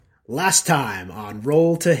Last time on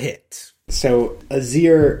Roll to Hit. So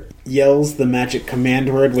Azir yells the magic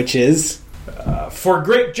command word, which is... for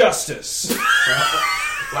great justice.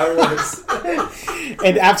 My words.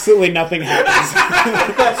 And absolutely nothing happens.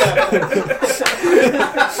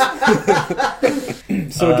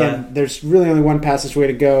 So again, there's really only one passageway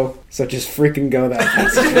to go, so just freaking go that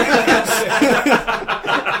passageway.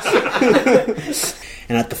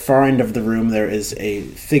 And at the far end of the room, there is a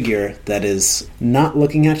figure that is not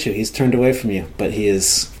looking at you. He's turned away from you, but he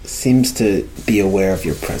seems to be aware of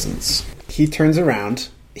your presence. He turns around.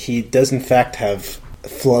 He does, in fact, have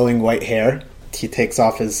flowing white hair. He takes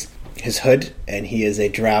off his hood, and he is a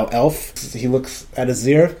drow elf. He looks at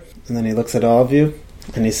Azir, and then he looks at all of you,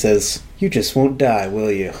 and he says, "You just won't die,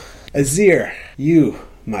 will you? Azir, you,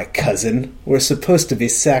 my cousin, were supposed to be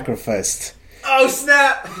sacrificed. Oh,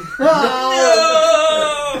 snap!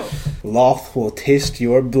 No! Loth will taste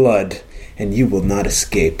your blood, and you will not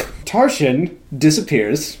escape." Tarshin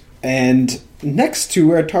disappears, and next to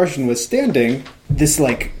where Tarshin was standing, this,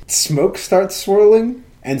 smoke starts swirling,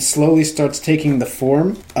 and slowly starts taking the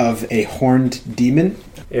form of a horned demon.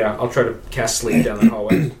 Yeah, I'll try to cast sleep down the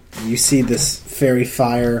hallway. You see this fairy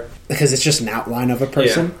fire, because it's just an outline of a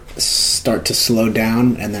person, start to slow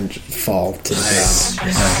down and then fall to the ground.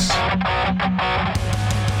 Nice.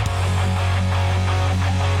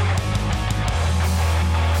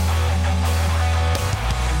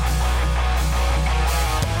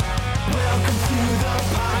 Welcome to the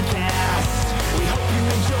podcast. We hope you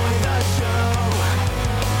enjoy the show.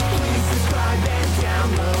 Please subscribe and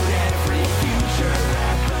download every future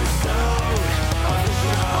episode of the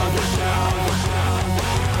show.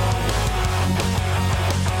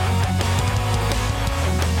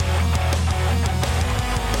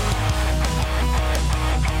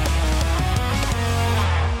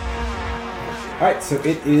 Alright, so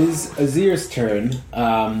it is Azir's turn.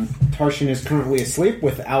 Tarshin is currently asleep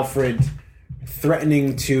with Alfred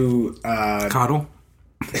threatening to... Coddle?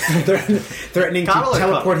 threatening to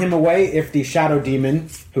teleport him away if the shadow demon,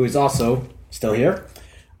 who is also still here,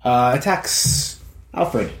 attacks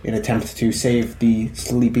Alfred in attempt to save the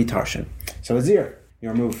sleepy Tarshin. So Azir,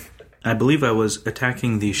 your move. I believe I was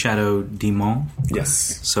attacking the shadow demon.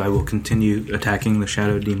 Yes. So I will continue attacking the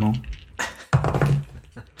shadow demon.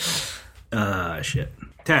 Shit.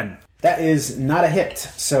 10. That is not a hit.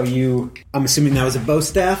 So I'm assuming that was a bow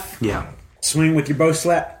staff. Yeah. Swing with your bow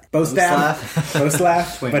staff. Bow staff.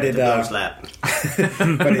 But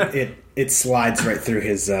it slides right through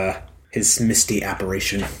his misty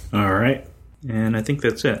apparition. All right. And I think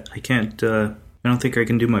that's it. I don't think I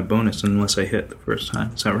can do my bonus unless I hit the first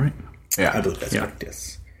time. Is that right? Yeah. I believe that's correct,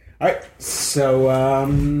 yes. Alright, so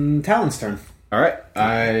Talon's turn. Alright,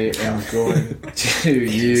 I am going to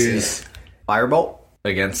use Firebolt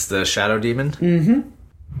against the Shadow Demon. Mm-hmm.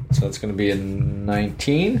 So it's going to be a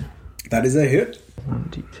 19. That is a hit.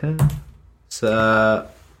 1d10. It's 1.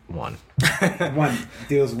 1.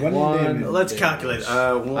 Deals 1 damage. Let's calculate.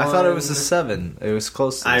 I thought it was a 7. It was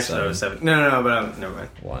close to I the 7. thought it was 7. No, but never mind.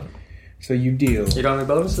 1. So you deal You don't have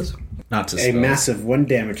any bonuses? Not to a spell. massive 1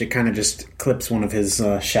 damage. It kind of just clips one of his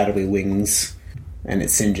shadowy wings, and it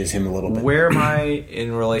singes him a little bit. Where am I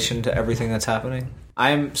in relation to everything that's happening?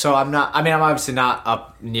 I'm obviously not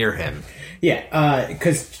up near him. Yeah,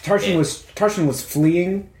 because Tarshin was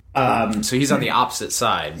fleeing. So he's on the opposite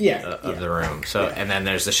side of the room. So Yeah. and then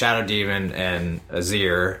there's the Shadow Demon and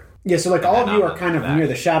Azir. Yeah, so all of you are kind of back. near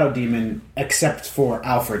the Shadow Demon, except for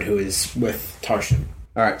Alfred, who is with Tarshin.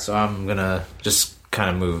 All right, so I'm gonna just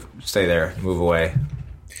kind of stay there, move away.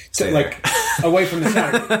 So, Stay there. away from the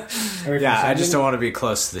Shadow. I just don't want to be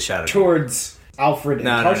close to the Shadow Demon. Towards Alfred and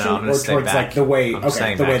Tarshin, I'm gonna or stay towards back. the way I'm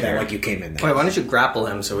staying the way back that here. you came in there. Wait, why don't you grapple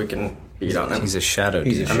him so we can beat on him? He's a Shadow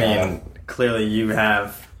He's a Demon. shadow. I mean, clearly you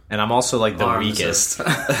have... And I'm also the arms weakest.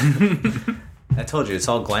 I told you, it's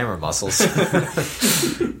all glamour muscles.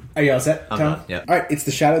 Are you all set, I'm Tom? done, yeah. Alright, it's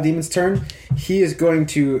the Shadow Demon's turn. He is going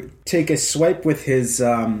to take a swipe with his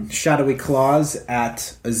shadowy claws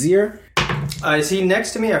at Azir. Is he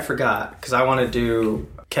next to me? I forgot. Because I want to do...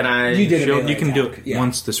 Can I... You did it. You can do attack, it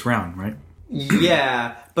once this round, right?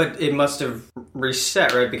 Yeah, but it must have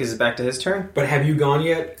reset, right? Because it's back to his turn? But have you gone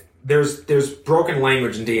yet? There's broken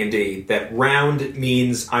language in D&D that round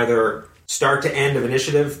means either start to end of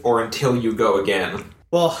initiative or until you go again.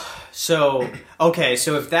 Well, so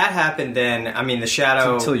if that happened, then, the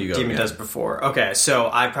Shadow Until you go, Demon yeah. does before. Okay, so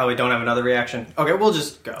I probably don't have another reaction. Okay, we'll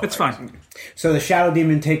just go. It's fine. So the Shadow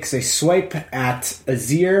Demon takes a swipe at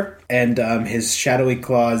Azir, and his shadowy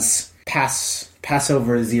claws pass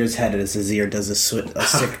over Azir's head as Azir does a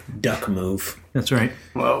sick duck move. That's right.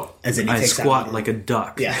 Whoa. As in he I takes squat out, like a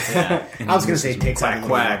duck. Yeah. I was going to say takes out a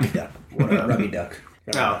quack. rubby duck. Rubby duck.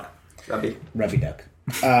 Oh, Rubby. Rubby duck.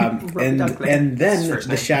 duck, like And then his first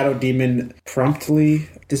the name. shadow demon promptly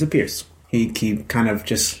disappears. He kind of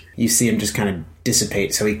just, you see him just kind of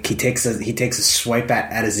dissipate. So he takes a swipe at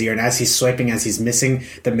Azir, and as he's swiping, as he's missing,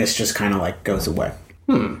 the mist just kind of like goes away.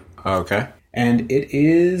 Okay. And it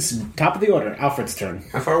is top of the order, Alfred's turn.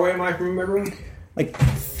 How far away am I from everyone? Like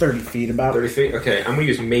 30 feet about. 30 feet? Okay, I'm going to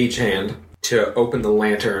use Mage Hand to open the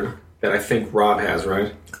lantern that I think Rob has,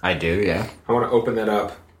 right? I do, yeah. I want to open that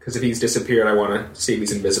up, because if he's disappeared, I want to see if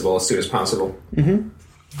he's invisible as soon as possible. Mm-hmm.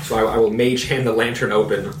 So I will Mage Hand the lantern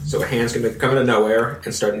open, so a hand's going to come out of nowhere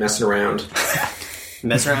and start messing around.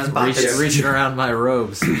 Messing around his pockets. Reaching around my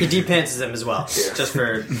robes. He depantses them as well, just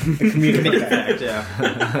for Comedic effect.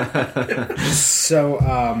 Yeah. So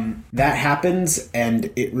that happens, and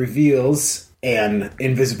it reveals an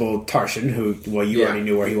invisible Tarshin, who, well, you already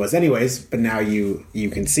knew where he was anyways, but now you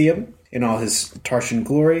can see him in all his Tarshin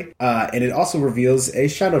glory. And it also reveals a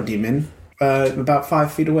shadow demon about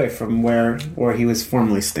 5 feet away from where he was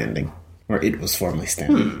formerly standing. Or it was formerly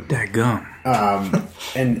standing. Daggum.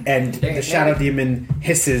 And the shadow demon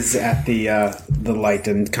hisses at the light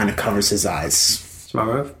and kind of covers his eyes. Smart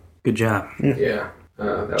move. Good job. Yeah.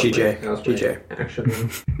 That was GJ. That was GJ. my action.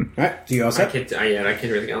 Alright, so you all I set? can't, I can't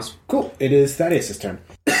do anything else. Cool. It is Thaddeus' turn.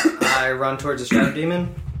 I run towards the shadow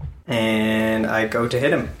demon, and I go to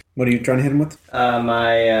hit him. What are you trying to hit him with?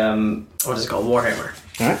 My what is it called? Warhammer.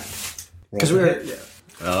 Alright. Because we're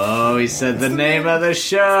Oh, he said the name of the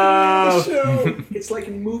show! It's like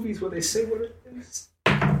in movies where they say what it is.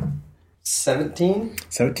 17.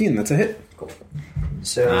 17, that's a hit.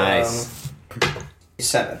 So Nice.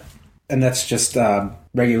 7. And that's just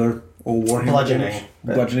regular old Warhammer Bludgeoning. damage.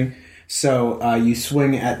 Bludgeoning. So you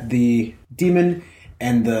swing at the demon,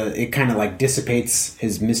 and it kind of like dissipates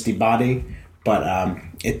his misty body, but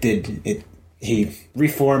he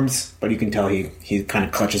reforms, but you can tell he kind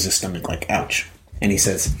of clutches his stomach like, ouch. And he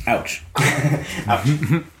says, ouch. Ouch.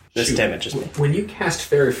 This damages me. When you cast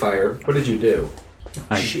Fairy Fire, what did you do?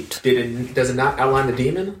 Does it not outline the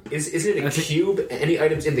demon? Is it a cube? Any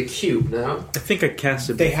items in the cube? No. I think I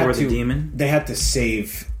cast it They before had the to. demon. They had to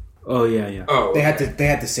save. Oh, yeah. Oh, They had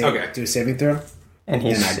to save. Okay. Do a saving throw. And he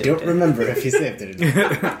And I saved don't it. remember if he saved it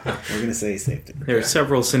or not. We're gonna say he saved it. There are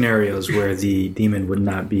several scenarios where the demon would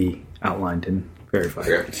not be outlined and verified.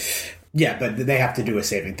 Okay. Yeah, but they have to do a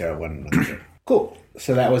saving throw when. Cool.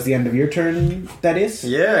 So that was the end of your turn. That is.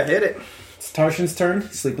 Yeah, hit it. It's Tarshin's turn.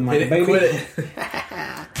 Sleeping like a baby. Quit it.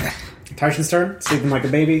 Tarshin's turn. Sleeping like a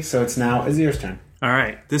baby. So it's now Azir's turn. All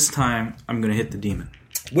right, this time I'm going to hit the demon.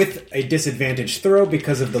 With a disadvantage throw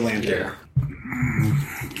because of the lantern. Yeah.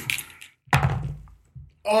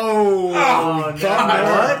 Oh,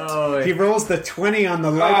 What? He rolls the 20 on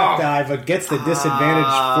the light die, but gets the disadvantage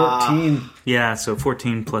 14. Yeah, so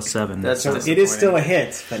 14 plus 7. That's So it is still a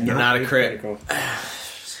hit, but Not a crit. critical.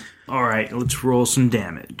 All right, let's roll some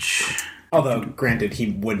damage. Although, granted,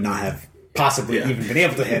 he would not have possibly even been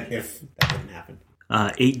able to hit if that didn't happen.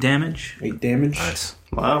 8 damage. 8 damage. Nice.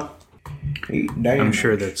 Wow. 8 damage. I'm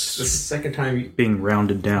sure The that's second time you being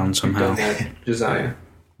rounded down somehow. done that, Josiah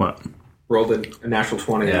What? rolled a natural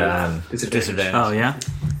 20. Yeah, Disadvantage. Oh, yeah?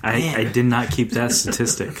 I did not keep that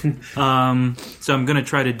statistic. So I'm going to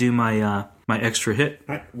try to do my extra hit.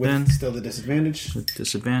 All right, with Then. still the disadvantage. With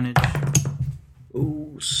disadvantage.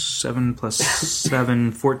 Ooh, 7 plus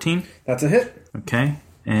 7, 14. That's a hit. Okay.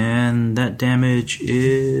 And that damage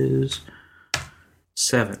is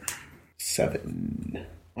 7. 7.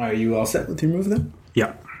 Are you all set with your move then?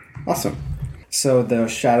 Yeah. Awesome. So the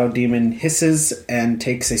shadow demon hisses and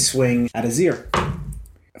takes a swing at Azir.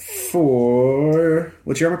 For...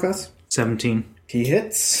 What's your armor class? 17. He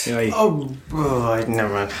hits. Oh, never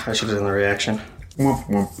mind. I should have done the reaction.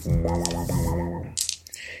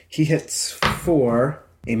 He hits for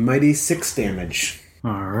a mighty 6 damage.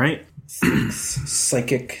 All right.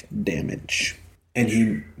 Psychic damage. And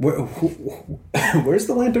he... where's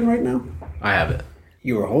the lantern right now? I have it.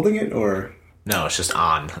 You were holding it or No, it's just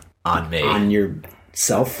on me. on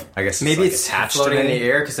yourself? I guess Maybe like it's attached floating to in me. the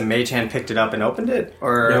air because the mage hand picked it up and opened it?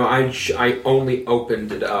 Or No, I only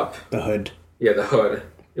opened it up. The hood. Yeah, the hood.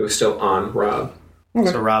 It was still on Rob.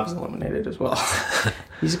 So Rob's eliminated as well.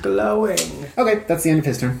 He's glowing. Okay, that's the end of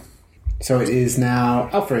his turn. So it is now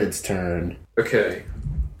Alfred's turn. Okay.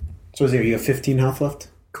 So is there you have 15 health left?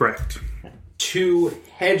 Correct. To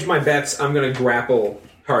hedge my bets, I'm going to grapple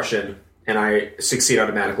Tarshin, and I succeed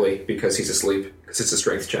automatically because he's asleep, because it's a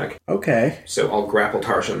strength check. Okay. So I'll grapple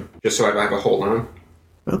Tarshin, just so I have a hold on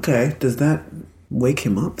him. Okay, does that wake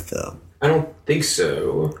him up, though? I don't think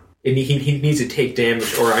so. He needs to take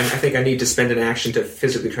damage, or I think I need to spend an action to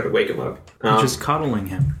physically try to wake him up. Just coddling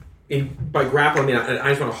him. By grapple, I mean I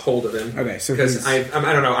just want a hold of him. Okay, so because I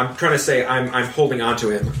don't know. I'm trying to say I'm holding on to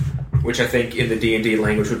him, which I think in the D&D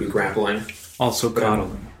language would be grappling. Also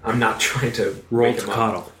coddling. I'm not trying to Roll wake to him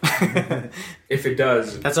coddle. up. If it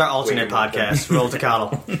does, That's our alternate podcast. Roll to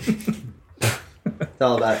coddle. It's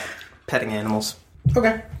all about petting animals.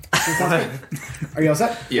 Okay. Are you all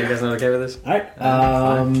set? You guys not okay with this? All right.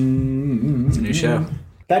 It's a new show.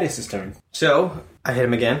 Thaddeus' turn. So I hit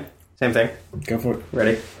him again. Same thing. Go for it.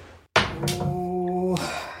 Ready? Oh,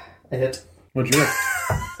 I hit. What'd you roll?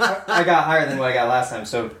 I got higher than what I got last time.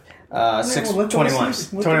 So 21. 21.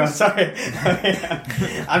 Sorry.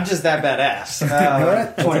 I'm just that badass. All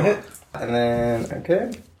right. 20. Hit. And then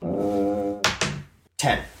okay.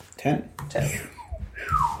 10. 10. 10.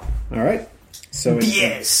 All right. So it,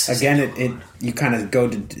 Yes. again, it you kind of go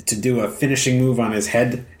to do a finishing move on his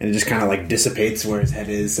head, and it just kind of like dissipates where his head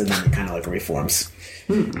is, and then it kind of like reforms.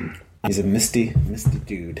 He's a misty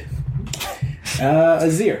dude.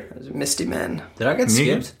 Azir. Misty men. Did I get Me?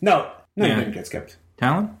 skipped? No, Yeah. you didn't get skipped.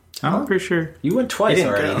 Talon? I'm pretty sure. You went twice didn't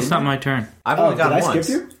already. go. It's not my turn. I've only did gone I once.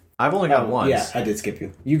 skip you? I've only gone once. Yeah, I did skip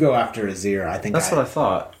you. You go after Azir. I think That's what I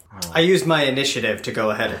thought. I used my initiative to go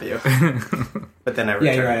ahead of you. But then I returned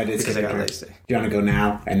Yeah, you're right. I did because skip I got your turn. lazy. Do you want to go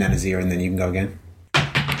now and then Azir, and then you can go again?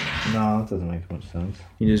 No, that doesn't make much sense.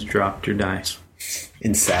 You just dropped your dice.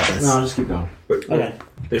 In sadness. No, just keep going. But Okay.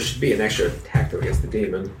 there should be an extra attack though against the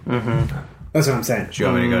demon. That's what I'm saying. Do you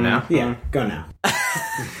want me to go now? Yeah, go now.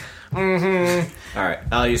 All right.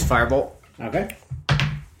 I'll use Firebolt. Okay,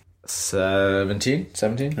 17?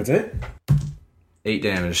 that's it. 8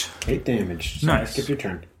 damage. 8 damage. Nice. Skip your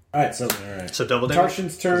turn. All right, so So double damage?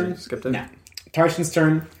 Tarshin's turn. Skipped it? No. Tarshin's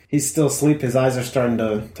turn. He's still asleep. His eyes are starting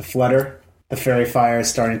to flutter. The fairy fire is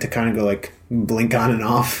starting to kind of go like blink on and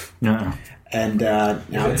off. No. And now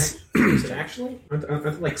it's Is it actually? Aren't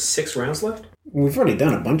there like 6 rounds left? we've already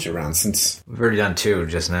done a bunch of rounds since We've already done 2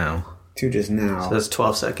 just now. 2 just now. So that's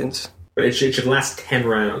 12 seconds. But it should last 10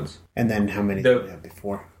 rounds. And then how many did we have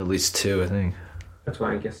before? At least 2, I think. That's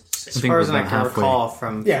why I guess it's 6. As think far we're as I about can halfway. recall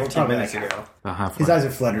from Yeah, 14 probably minutes like ago. About halfway. His eyes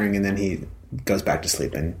are fluttering, and then he goes back to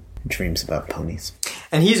sleep and dreams about ponies.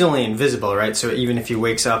 And he's only invisible, right? So even if he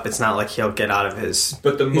wakes up, it's not like he'll get out of his...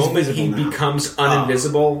 But the moment he visible now. becomes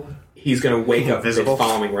uninvisible, he's going to wake up Invisible. the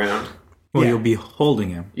following round. Well, Yeah. you'll be holding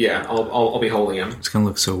him. Yeah, I'll be holding him. It's going to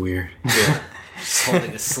look so weird. Yeah. Just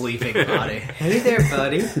holding a sleeping body. Hey there,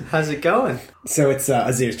 buddy. How's it going? So it's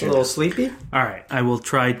Azir's A turn. little sleepy? All right. I will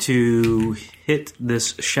try to hit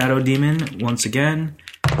this shadow demon once again.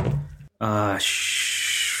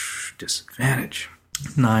 Disadvantage.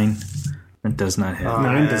 9. That does not hit.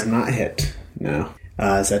 9 does not hit. No.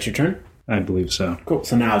 Is that your turn? I believe so. Cool.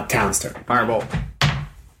 So now Talon's turn. Firebolt.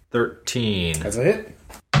 13. That's a hit.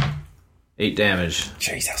 8 damage.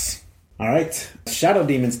 Jesus. All right. Shadow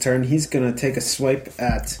Demon's turn. He's going to take a swipe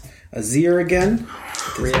at Azir again.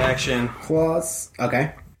 Reaction. Claws.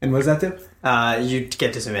 Okay. And what does that do? You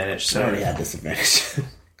get disadvantage. I So. already had disadvantage.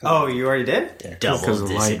 Oh, you already did? Because of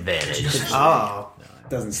light. Oh.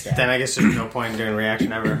 Doesn't stab. Then I guess there's no point in doing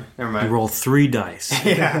reaction ever. Never You mind. roll 3 dice.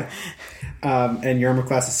 Yeah. And your armor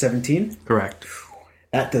class is 17. Correct.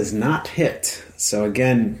 That does not hit. So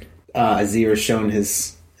again, Azir has shown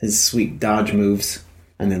his sweet dodge moves,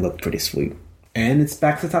 and they look pretty sweet. And it's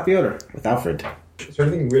back to the top of the order with Alfred. Is there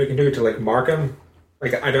anything we can do to like mark him?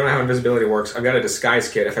 Like I don't know how invisibility works. I've got a disguise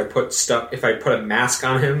kit. If I put a mask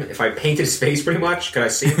on him, if I painted his face pretty much, could I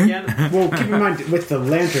see him again? Well, keep in mind, with the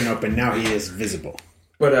lantern open, now he is visible.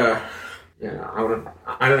 But yeah, I don't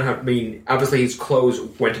know how. I mean, obviously his clothes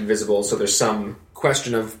went invisible, so there's some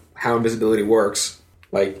question of how invisibility works.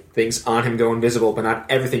 Like things on him go invisible, but not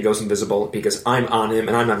everything goes invisible because I'm on him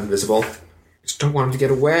and I'm not invisible. I just don't want him to get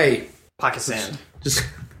away. Pocket sand. Just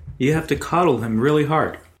you have to coddle him really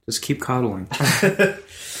hard. Just keep coddling.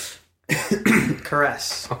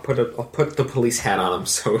 Caress. I'll put the police hat on him.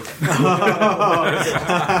 So You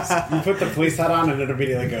put the police hat on, and it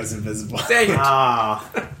immediately goes invisible. dang it! Ah.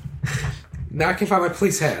 Now I can find my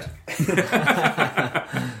police hat.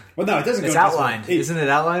 Well, no, it doesn't It's go outlined. invisible. Isn't it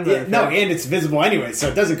outlined? Yeah, no, and it's visible anyway, so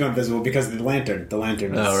it doesn't go invisible because of the lantern. The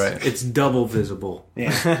lantern is... Oh, right. It's double visible.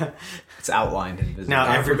 Yeah. It's outlined and visible. Now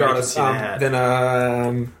everybody can Regardless, see the hat. then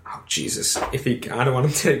oh Jesus! I don't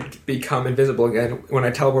want him to become invisible again when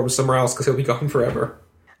I teleport him somewhere else because he'll be gone forever.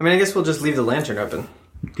 I mean, I guess we'll just leave the lantern open.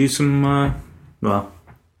 Do some, well,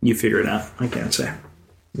 you figure it out. I can't say.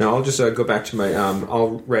 No, I'll just go back to my.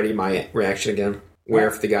 I'll ready my reaction again. where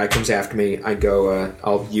if the guy comes after me, I go,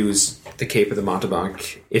 I'll use the Cape of the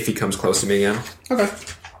Montebank if he comes close to me again. Okay.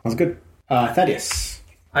 Sounds good. Thaddeus.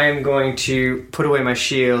 I am going to put away my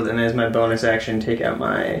shield and as my bonus action take out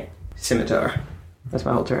my scimitar. That's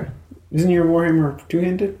my whole turn. Isn't your Warhammer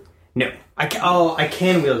two-handed? No. I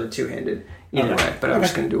can wield it two-handed either way, but I'm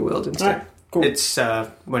just going to do wield instead. Alright, cool. It's,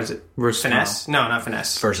 what is it? Versatile. Finesse? No, not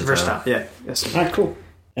finesse. Versatile. Yeah, yes. Alright, cool.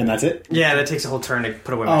 And that's it? Yeah, that takes a whole turn to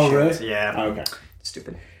put away my shield. Really? Yeah. Oh, okay.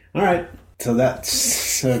 Stupid. Alright. So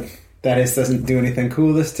Thaddeus doesn't do anything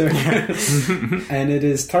cool this turn. And it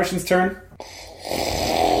is Tarshin's turn.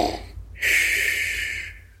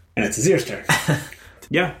 And it's Azir's turn.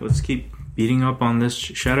 Yeah, let's keep beating up on this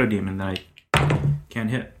shadow demon that I can't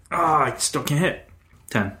hit. I still can't hit.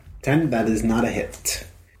 10. 10, that is not a hit.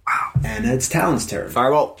 Wow. And it's Talon's turn.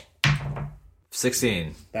 Firebolt.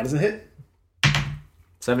 16. That is a hit.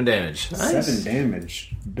 7 damage. 7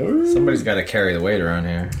 damage. Somebody's got to carry the weight around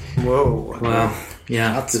here. Whoa. Well,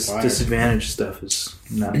 yeah, Shots this fired. disadvantage stuff is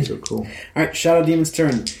not so cool. Alright, Shadow Demon's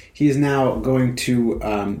turn. He is now going to,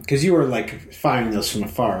 because you were like firing those from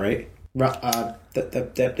afar, right? Right,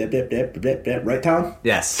 Talon?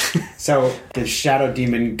 Yes. So the Shadow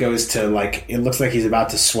Demon goes to it looks like he's about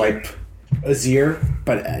to swipe Azir,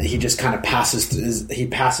 but he just kind of passes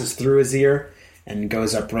through Azir and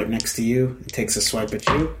goes up right next to you and takes a swipe at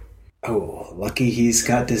you. Oh, lucky he's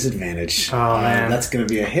got disadvantage. Oh, man. That's going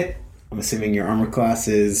to be a hit. I'm assuming your armor class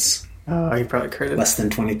is Oh, you probably critted. less than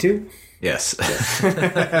 22. Yes.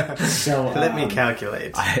 So Let me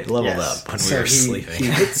calculate. I leveled Yes. up when So we were he sleeping.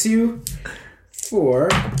 hits you for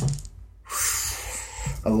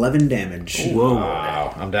 11 damage. Whoa.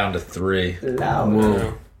 Wow. I'm down to 3.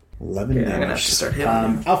 Whoa. 11 Yeah, damage. I'm gonna have to start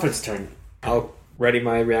hitting. Alfred's turn. I'll ready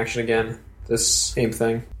my reaction again. This same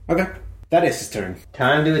thing. Okay. That is his turn.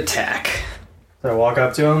 Time to attack. So I walk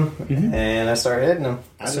up to him and I start hitting him.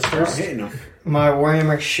 I just start hitting him. My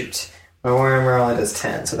Warhammer, shoot. My Warhammer only does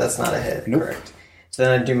 10, so that's not a hit. Nope. Correct. So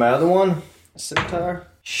then I do my other one. Scimitar.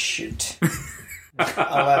 Shoot.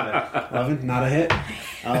 11. 11, not a hit.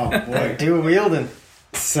 Oh, boy. Do wielding.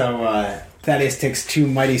 So, Thaddeus takes 2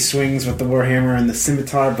 mighty swings with the Warhammer and the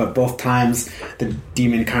Scimitar, but both times the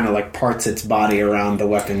demon kind of parts its body around the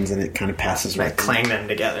weapons and it kind of passes I right clang them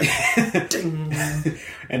together. Ding.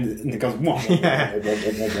 and it goes.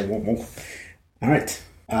 Alright.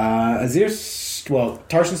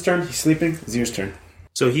 Tarshin's turn. He's sleeping. Azir's turn.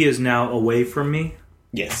 So he is now away from me.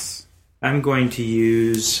 Yes. I'm going to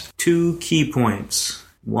use 2 key points.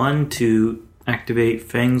 One to activate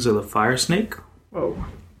Fangs of the Fire Snake. Oh.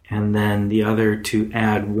 And then the other to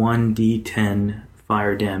add 1d10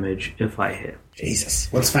 fire damage if I hit.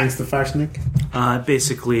 Jesus. What's Fangs the Fire Snake? It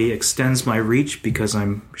basically extends my reach because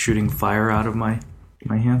I'm shooting fire out of my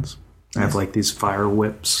hands. I have these fire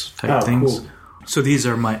whips type things. Cool. So these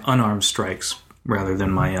are my unarmed strikes rather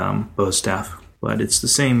than my bow staff. But it's the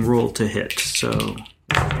same rule to hit. So,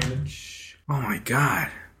 oh my god,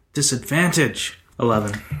 disadvantage.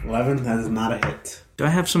 11. 11, that is not a hit. Do I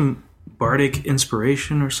have some bardic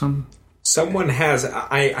inspiration or some? Someone has.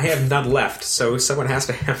 I have none left, so someone has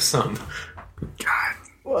to have some. God.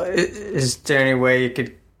 Well, is there any way you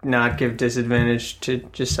could not give disadvantage to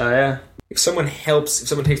Josiah? If someone takes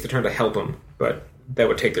the turn to help him, but that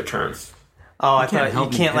would take their turn. Oh, I Can't thought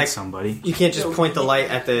help you can't me hit somebody. You can't just point the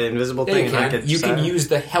light at the invisible thing and not get You can Josiah? use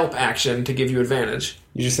the help action to give you advantage.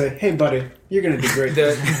 You just say, hey, buddy, you're going to do great.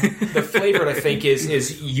 The flavor, I think,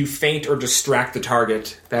 is you feint or distract the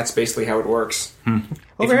target. That's basically how it works. If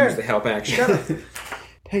Over you here. use the help action.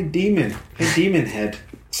 Hey, demon head.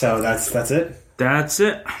 So that's it? That's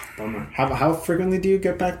it. Bummer. How frequently do you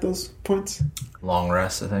get back those points? Long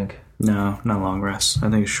rest, I think. No, not long rest.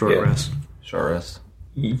 I think it's short Yeah. rest. Short rest.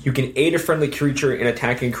 You can aid a friendly creature in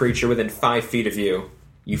attacking a creature within 5 feet of you.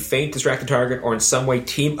 You feint, distract the target, or in some way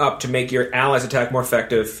team up to make your ally's attack more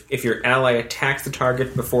effective. If your ally attacks the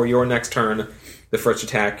target before your next turn, the first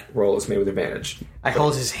attack roll is made with advantage. I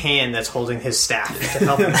hold his hand that's holding his staff to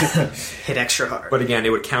help him hit extra hard. But again, it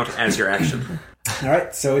would count as your action. All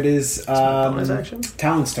right, so it is bonus action?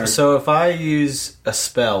 Talon's turn. So if I use a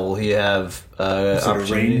spell, will he have Is it a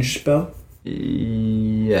opportunity? range spell?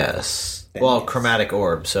 Yes. Then Well, yes. chromatic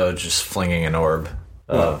orb, so just flinging an orb.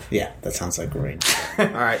 Yeah, that sounds like a range.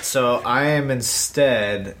 Alright, so I am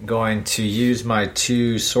instead going to use my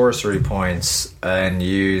 2 sorcery points and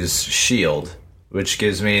use Shield, which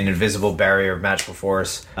gives me an invisible barrier of magical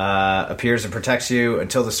force. Appears and protects you.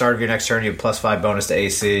 Until the start of your next turn, you have +5 bonus to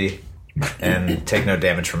AC, and take no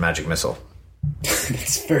damage from magic missile.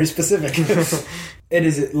 It's very specific. It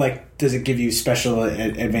is like, does it give you special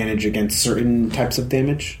advantage against certain types of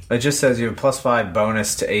damage? It just says you have +5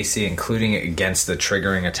 bonus to AC, including against the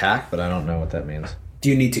triggering attack, but I don't know what that means. Do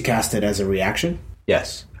you need to cast it as a reaction?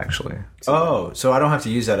 Yes, actually. Oh, so I don't have to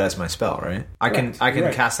use that as my spell, right? I can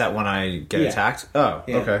Right. cast that when I get attacked? Oh,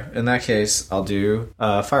 Yeah. okay. In that case, I'll do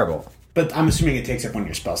Firebolt. But I'm assuming it takes up one of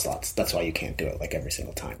your spell slots. That's why you can't do it like every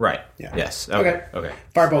single time. Right. Yeah. Yes. Okay. Okay.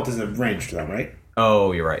 Firebolt is a ranged though, right?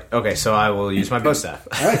 Oh, you're right. Okay, so I will use my bow staff.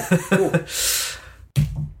 All right.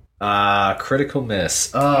 Cool. Critical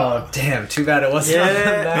miss. Oh, damn. Too bad it wasn't on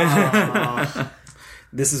that.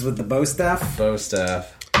 This is with the bow staff. Bow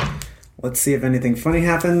staff. Let's see if anything funny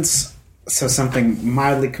happens. So something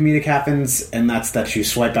mildly comedic happens, and that's that you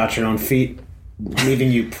swipe out your own feet,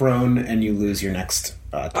 leaving you prone, and you lose your next.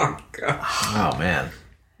 Oh, God. Oh, man.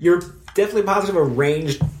 You're definitely positive a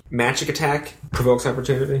ranged magic attack provokes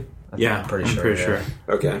opportunity? Yeah, I'm pretty sure.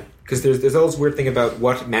 Okay. Because there's all this weird thing about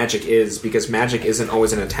what magic is, because magic isn't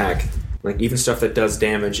always an attack. Like, even stuff that does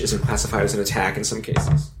damage isn't classified as an attack in some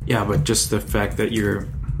cases. Yeah, but just the fact that you're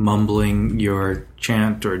mumbling your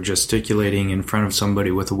chant or gesticulating in front of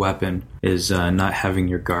somebody with a weapon is not having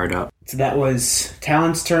your guard up. So that was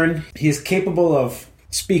Talon's turn. He is capable of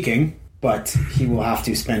speaking, but he will have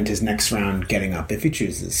to spend his next round getting up if he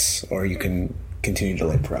chooses, or you can continue to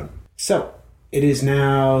lay prone. So, it is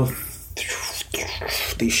now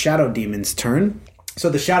the Shadow Demon's turn. So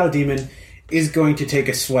the Shadow Demon is going to take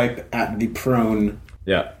a swipe at the prone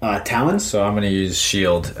Talon. So I'm going to use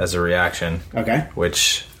Shield as a reaction. Okay.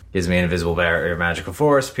 Which gives me an invisible barrier, magical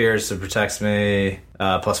force, pierce, and protects me,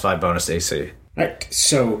 +5 bonus to AC. Right.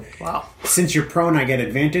 So, since you're prone, I get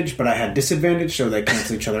advantage, but I had disadvantage, so they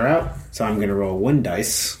cancel each other out. So I'm going to roll 1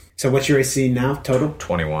 dice. So what's your AC now, total?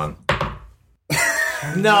 21.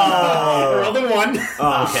 No! Roll the 1.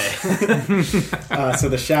 Oh, okay. So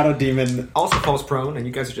the Shadow Demon... Also falls prone, and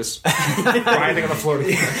you guys are just writhing on the floor.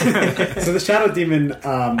 So the Shadow Demon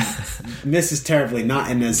misses terribly, not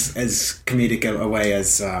in as comedic a way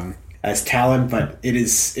as Talon, but it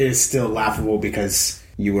is still laughable because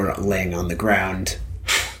you were laying on the ground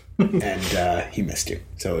and he missed you.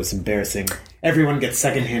 So it was embarrassing. Everyone gets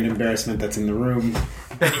secondhand embarrassment that's in the room.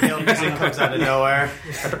 Benny Hill music comes out of nowhere.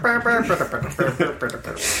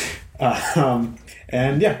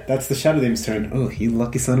 And yeah, that's the Shadow Demon's turn. Oh, you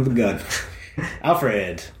lucky son of a gun.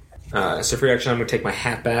 Alfred. So for reaction, I'm going to take my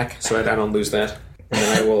hat back so that I don't lose that. And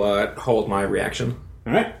then I will hold my reaction.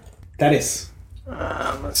 All right. That is.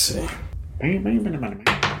 Let's see. 18,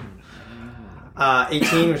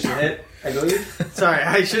 18, which is a hit, I believe. Sorry,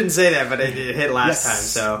 I shouldn't say that, but it hit last time,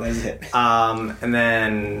 so. That was a hit. And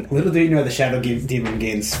then... Little do you know the Shadow Demon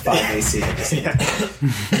gains 5 AC. Yeah.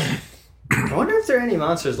 I wonder if there are any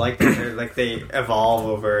monsters like that, or like they evolve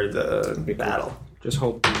over the battle. Just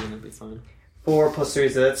hold B and it'll be fine. 4 plus 3,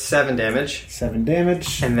 so that's 7 damage. 7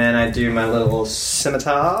 damage. And then I do my little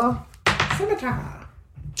scimitar.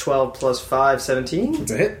 12 plus 5, 17.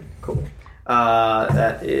 It's a hit. Cool.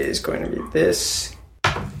 That is going to be this.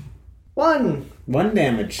 1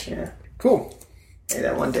 damage. Yeah. Cool. Hey,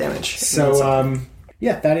 that 1 damage. So,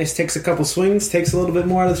 yeah, Thaddeus takes a couple swings, takes a little bit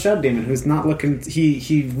more out of the Shadow Demon, who's not looking...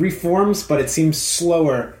 He reforms, but it seems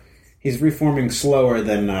slower. He's reforming slower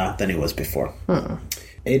than he was before.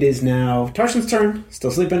 It is now Tarshin's turn.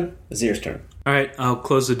 Still sleeping. Azir's turn. All right, I'll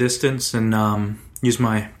close the distance and use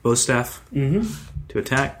my bow staff to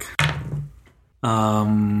attack.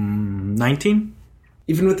 19?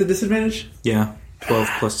 Even with the disadvantage? Yeah, 12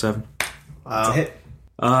 plus 7. It's a hit.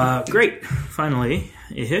 Great. Finally,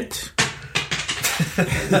 a hit.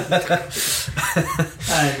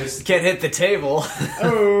 Can't hit the table.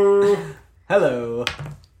 Oh. Hello.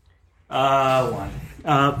 1.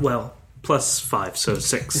 Well, plus 5, so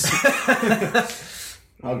 6.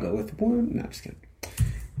 I'll go with 1. No, just kidding.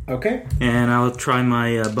 Okay. And I'll try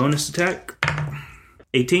my bonus attack.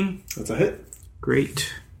 18. That's a hit.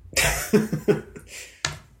 Great.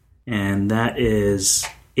 And that is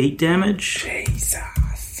 8 damage.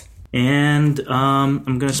 Jesus. And I'm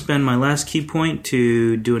going to spend my last key point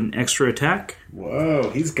to do an extra attack. Whoa,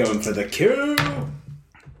 he's going for the kill.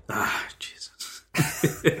 Jesus.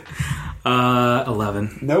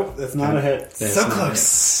 11. Nope, that's not a hit. That's So not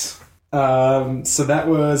close. So that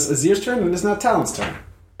was Azir's turn, and it's now Talon's turn.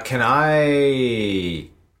 Can I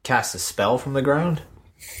cast a spell from the ground?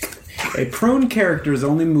 A prone character's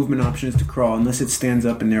only movement option is to crawl unless it stands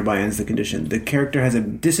up and thereby ends the condition. The character has a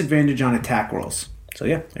disadvantage on attack rolls. So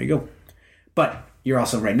yeah, there you go. But you're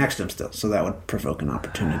also right next to him still, so that would provoke an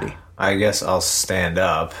opportunity. I guess I'll stand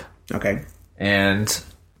up Okay. and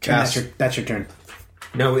cast... That's your turn.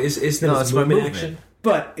 No, isn't No, it it's my movement movement. action?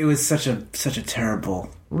 But it was such a terrible...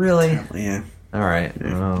 Really? Yeah. All right,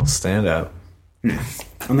 I'll stand up.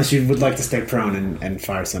 Unless you would like to stay prone and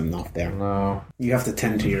fire something off there. No. You have to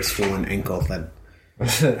tend to your swollen ankle. That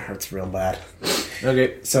hurts real bad.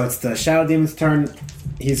 Okay. So it's the Shadow Demon's turn.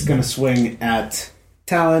 He's going to swing at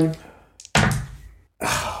Talon.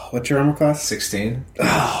 Oh, what's your armor class? 16.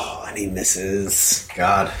 Oh, and he misses.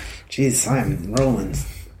 God. Jeez, I'm rolling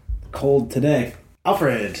cold today.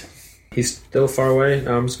 Alfred. He's still far away.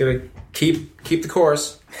 I'm just gonna keep the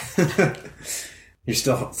course. You're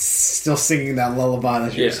still singing that lullaby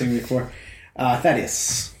that you were singing before.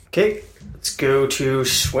 Thaddeus. Okay, let's go to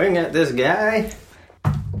swing at this guy.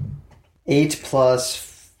 8 plus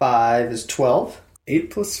 5 is 12. 8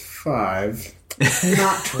 plus 5.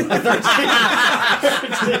 Not 12.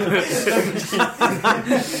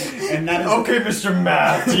 And that is Okay, Mr.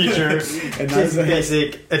 Math Teacher. and that is a hit.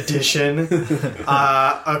 Basic addition.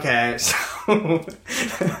 Okay, so I'm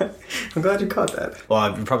glad you caught that.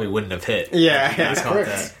 Well, you probably wouldn't have hit. Yeah, That's yeah.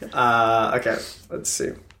 that. Okay, let's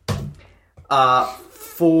see.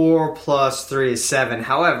 4 plus 3 is 7.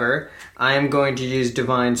 However, I am going to use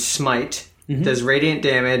Divine Smite. Does radiant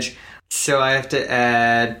damage, so I have to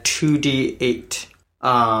add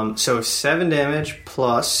 2d8. So 7 damage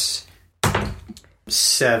plus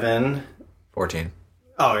 7. 14.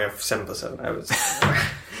 Oh, yeah, 7 plus 7. I'm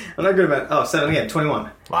not good about 7 again,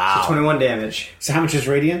 21. Wow. So 21 damage. So how much is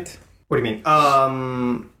radiant? What do you mean?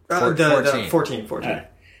 14. 14. Alright.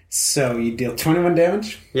 So you deal 21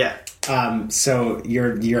 damage. Yeah. So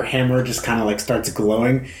your hammer just kind of like starts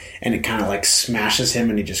glowing, and it kind of like smashes him,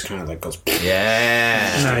 and he just kind of like goes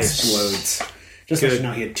Yeah. and explodes. Just let you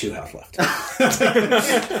know he had 2 health left.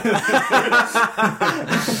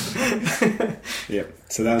 Yep.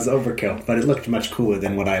 So that was overkill, but it looked much cooler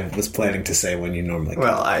than what I was planning to say when you normally.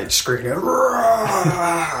 Well, I screamed out.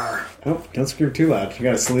 Oh, don't scream too loud. You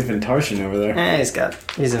got to sleep in Tarshin over there.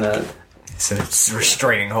 He's in a It's a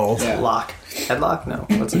restraining hold. Yeah. lock. Headlock? No.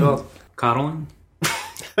 What's it called? Coddling? Is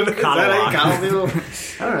that how you coddle people?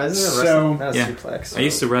 I don't know. Isn't it So- wrestling? That's Yeah. suplex. I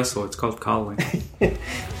used to wrestle. It's called coddling.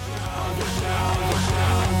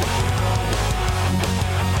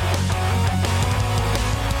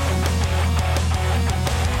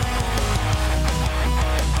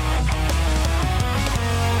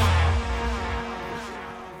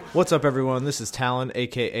 What's up, everyone? This is Talon,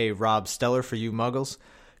 a.k.a. Rob Stellar for you muggles.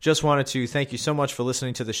 Just wanted to thank you so much for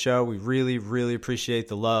listening to the show. We really, really appreciate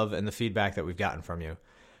the love and the feedback that we've gotten from you.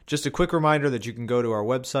 Just a quick reminder that you can go to our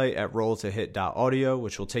website at rolltohit.audio,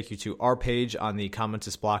 which will take you to our page on the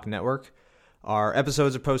Commentus Block Network. Our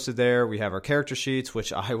episodes are posted there. We have our character sheets,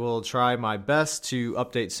 which I will try my best to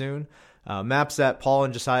update soon, maps that Paul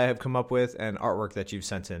and Josiah have come up with, and artwork that you've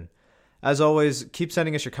sent in. As always, keep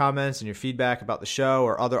sending us your comments and your feedback about the show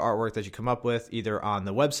or other artwork that you come up with, either on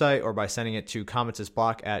the website or by sending it to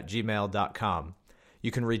commentusblock@gmail.com.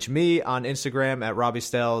 You can reach me on Instagram at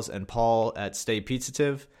RobbieStells and Paul at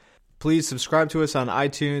StayPizzative. Please subscribe to us on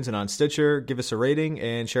iTunes and on Stitcher, give us a rating,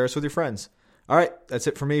 and share us with your friends. All right, that's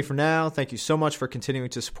it for me for now. Thank you so much for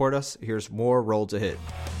continuing to support us. Here's more Roll to Hit.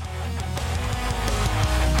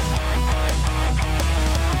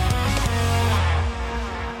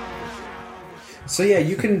 So yeah,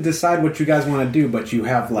 you can decide what you guys want to do, but you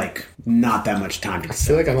have like not that much time to I decide.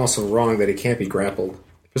 feel like I'm also wrong that he can't be grappled.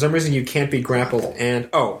 For some reason, you can't be grappled, and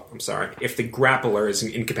I'm sorry. If the grappler is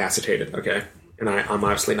incapacitated, okay, and I'm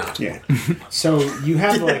obviously not. Yeah. So you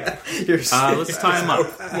have like Let's tie him up.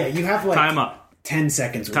 yeah, you have like Tie him up. 10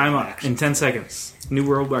 seconds. worth Tie him of up action. in 10 seconds. New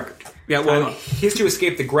world record. Yeah, Time well, up. he has to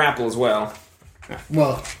escape the grapple as well.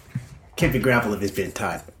 Well, can't be grappled if he's being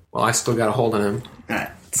tied. Well, I still got a hold on him. All right.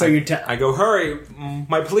 So you're I go, hurry!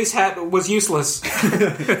 My police hat was useless.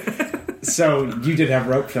 so you did have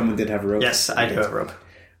rope. Someone did have rope. Yes, I do have rope.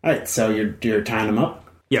 All right. So you're tying him up.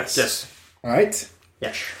 Yes. Yes. All right.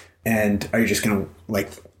 Yes. And are you just gonna like?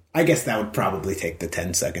 I guess that would probably take the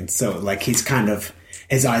 10 seconds. So like he's kind of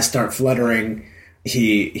his eyes start fluttering.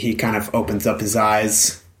 He kind of opens up his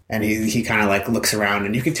eyes and he kind of like looks around,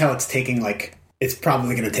 and you can tell it's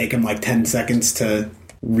probably going to take him like 10 seconds to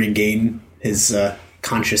regain his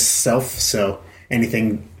conscious self. So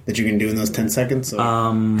anything that you can do in those 10 seconds? Or?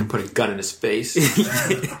 Put a gun in his face.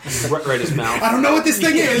 right in his mouth. I don't know what this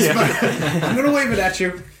thing is, but I'm going to wave it at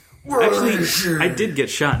you. Actually, I did get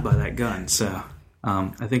shot by that gun, so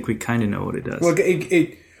I think we kind of know what it does.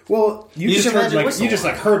 Well, you Use just your heard magic whistle.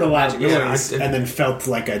 heard a loud Yeah, noise, I did. and then felt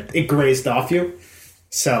like it grazed off you.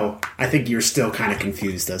 So I think you're still kind of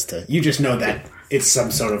confused as to. You just know that it's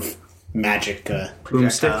some sort of magic.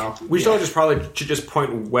 Boomstick. We should all should just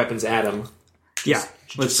point weapons at him. Yeah.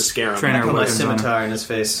 Just to scare him. train our Put my weapons on him. scimitar in his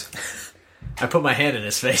face. I put my hand in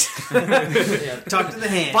his face. Talk to the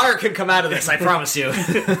hand. Fire can come out of this, I promise you. All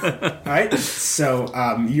right.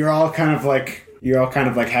 So you're all kind of like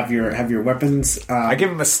have your weapons. I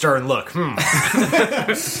give him a stern look.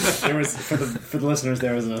 There was for the listeners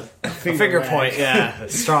there was a Finger wag. point, yeah. A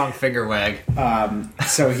strong finger wag.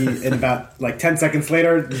 So he in about like 10 seconds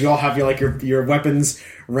later, you all have your weapons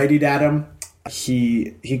readied at him.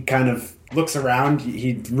 He kind of looks around.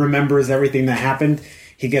 He remembers everything that happened.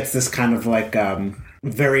 He gets this kind of like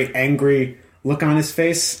very angry look on his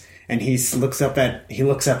face, and he looks up at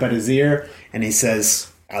his ear, and he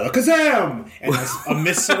says, "Alakazam!" And a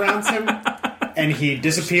mist surrounds him, and he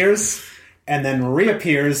disappears, and then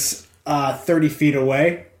reappears 30 feet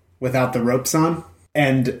away without the ropes on,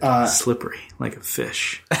 and Slippery, like a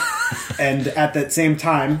fish. and at that same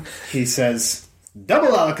time, he says, "Double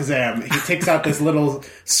Alakazam!" He takes out this little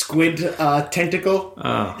squid tentacle,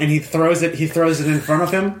 and he throws it in front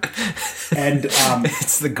of him, and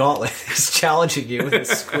It's the gauntlet. He's challenging you with a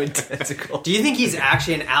squid tentacle. Do you think he's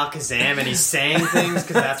actually an Alakazam and he's saying things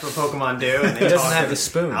because that's what Pokemon do? And He doesn't have the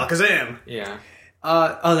spoon. Alakazam. Yeah.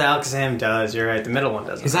 The Alakazam does. You're right. The middle one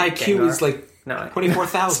doesn't. His IQ Gengar. is like No.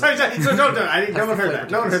 24,000. Sorry. So don't. No one heard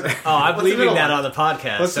that. No one heard that. Oh, I'm What's the leaving middle that one? on the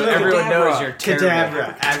podcast What's so the middle everyone one? knows your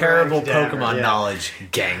Kadabra. terrible Kadabra, Pokemon yeah. knowledge.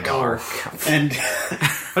 Gengar. and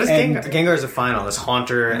What is And- Gengar? Gengar is a final. It's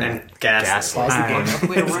Haunter and Ghastly. Pause the I- game. All the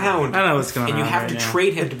way around. I know what's going And you on have right to now.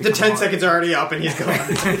 trade him to The become 10 hard. seconds are already up and he's gone.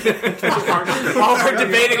 While we're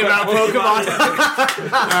debating about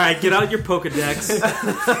Pokemon. All right, get out your Pokedex.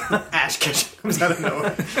 Ash Ketchum comes out of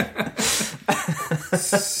nowhere.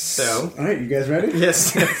 So, all right, you guys ready?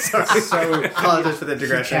 yes. Sorry. So Apologies for the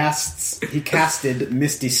digression. he casted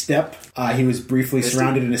Misty Step. He was briefly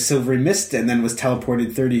surrounded in a silvery mist and then was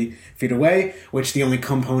teleported 30 feet away, which the only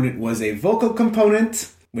component was a vocal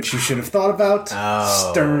component, which you should have thought about.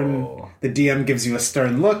 Oh. Stern. The DM gives you a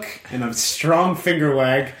stern look and a strong finger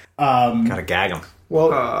wag. Gotta gag him.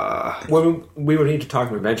 Well, we would need to talk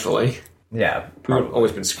to him eventually. Yeah. We've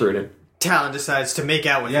always been screwed in. Talon decides to make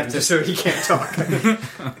out with him just so he can't talk.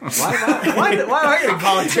 Why am I going to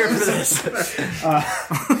volunteer for this?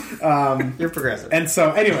 You're progressive. And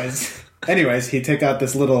so, anyways, he took out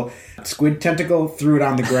this little squid tentacle, threw it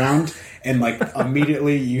on the ground, and like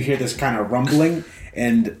immediately you hear this kind of rumbling,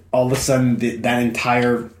 and all of a sudden that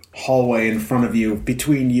entire hallway in front of you,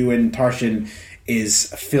 between you and Tarshin,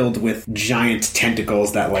 is filled with giant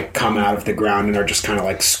tentacles that like come out of the ground and are just kind of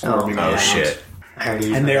like squirming Oh, around. shit.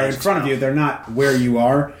 And they are in front of you. They're not where you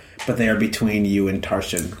are, but they are between you and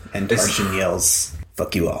Tarshin. And Tarshin yells,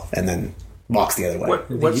 "Fuck you all," and then walks the other way.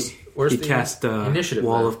 Where's He the cast initiative?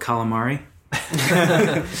 Wall then? of Calamari.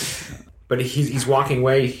 But he's walking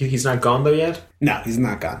away. He's not gone though yet. No, he's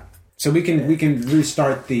not gone. So we can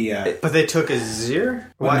restart the. But they took Azir?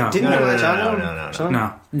 Why? No. Didn't No, they no, let no, John no, go?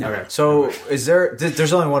 no, No. Okay. So,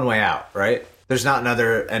 there's only one way out, right? There's not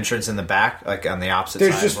another entrance in the back, like on the opposite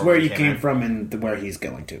There's side. just where we you came in? from and where he's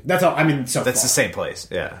going to. That's all. I mean, so That's far. the same place,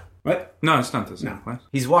 yeah. What? No, it's not the same No. place.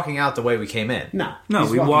 He's walking out the way we came in. No. No,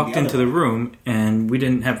 he's we walking walked the into other the way. room, and we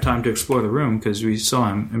didn't have time to explore the room because we saw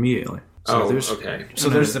him immediately. So there's, okay. So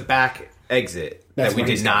there's the back exit That's that we where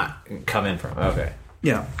did he's not come in from. Okay.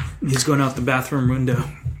 Yeah, he's going out the bathroom window.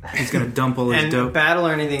 He's going to dump all his And dope. battle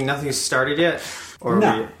or anything, nothing's started yet? Or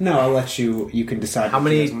No, I'll let you. You can decide How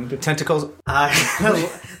what you many guys want to do. tentacles?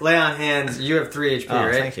 lay on hands. You have 3 HP, Oh,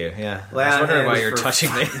 right? thank you. Yeah. Lay I was on wondering why hands you're for-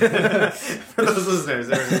 touching me. For those listeners,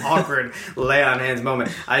 there's an awkward lay on hands moment.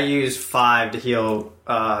 I use 5 to heal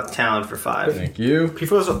Talon for 5. Thank you.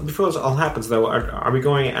 Before this all happens, though, are we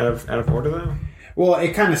going out of order though? Well,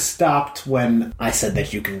 it kind of stopped when I said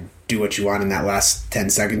that you can do what you want in that last 10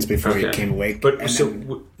 seconds before you Okay. came awake. But And so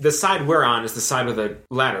then- the side we're on is the side with the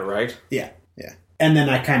ladder, right? yeah. And then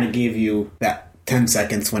I kind of gave you that 10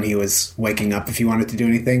 seconds when he was waking up if you wanted to do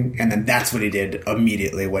anything, and then that's what he did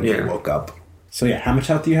immediately when he Yeah. woke up. So yeah, how much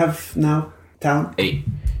health do you have now, Talon? 8.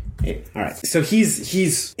 8. All right. So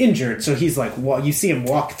he's injured. So he's like, you see him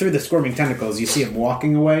walk through the squirming tentacles. You see him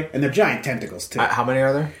walking away, and they're giant tentacles too. How many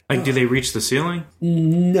are there? Like, do they reach the ceiling?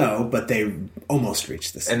 No, but they almost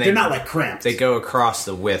reached this. And They're not like cramped. They go across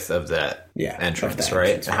the width of that entrance, of that right?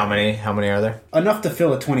 entrance, How many are there? Enough to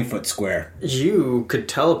fill a 20-foot square. You could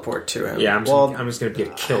teleport to him. Yeah, I'm just going to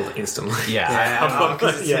get killed instantly.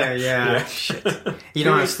 Yeah. Yeah. Shit. You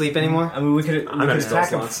don't have to sleep anymore? I mean, we could at attack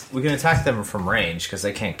them. slots. We can attack them from range because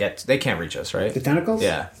they can't reach us, right? The tentacles?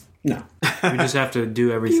 Yeah. No. We just have to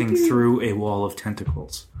do everything through a wall of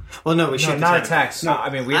tentacles. Well, no, we No, should not attacks. No, I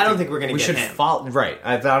mean, I don't think we're gonna We get should him. follow. Right.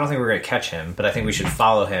 I don't think we're gonna catch him, but I think we should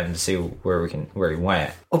follow him to see where he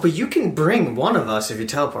went. Oh, but you can bring one of us if you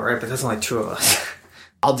teleport, right? But that's only 2 of us.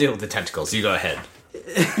 I'll deal with the tentacles. You go ahead.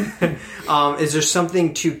 Is there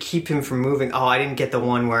something to keep him from moving? Oh, I didn't get the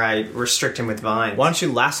one where I restrict him with vines. Why don't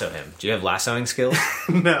you lasso him? Do you have lassoing skills?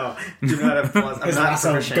 No, do not have plus. I'm His not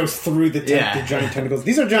lasso proficient. goes through the Yeah. giant tentacles.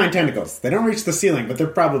 These are giant tentacles. They don't reach the ceiling, but they're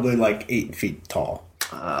probably like 8 feet tall.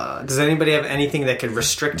 Does anybody have anything that could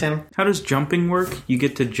restrict him? How does jumping work? You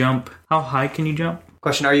get to jump. How high can you jump?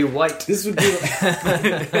 Question: Are you white? This would be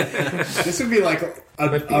this would be like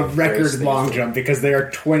a record long jump because they are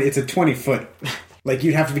 20. It's a 20-foot. Like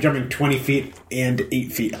you'd have to be jumping 20 feet and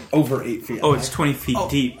 8 feet over 8 feet. Oh, it's 20 feet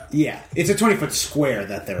deep. Yeah, it's a 20-foot square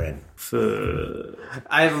that they're in.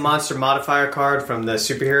 I have a monster modifier card from the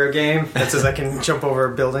superhero game that says I can jump over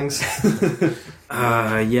buildings.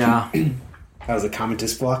 Yeah. That was a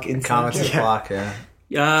Cometus block in Cometus block, yeah.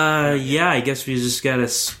 Yeah, I guess we just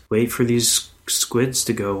gotta wait for these squids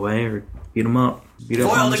to go away or beat them up. Beat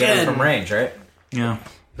up Foiled on again! From range, right? Yeah.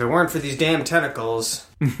 If it weren't for these damn tentacles...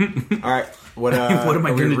 Alright, what am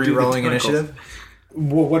I are we gonna do with re-rolling tentacles? initiative?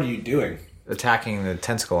 Well, what are you doing? Attacking the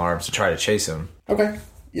tentacle arms to try to chase him. Okay.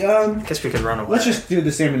 Guess we can run away. Let's just do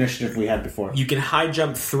the same initiative we had before. You can high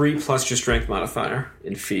jump 3 plus your strength modifier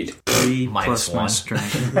in feet. 3 Minus plus my 1.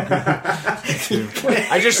 strength.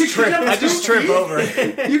 I just trip over.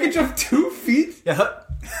 You can jump 2 feet? Yeah,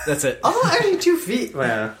 that's it. Oh, actually 2 feet.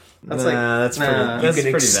 Wow. That's that's pretty, You that's can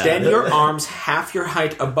pretty extend bad. your arms half your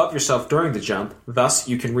height above yourself during the jump. Thus,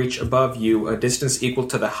 you can reach above you a distance equal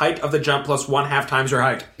to the height of the jump plus 1/2 times your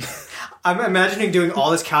height. I'm imagining doing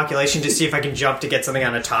all this calculation to see if I can jump to get something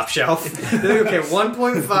on a top shelf. Okay,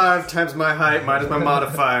 1.5 times my height minus my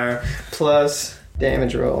modifier plus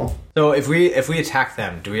damage roll. So if we attack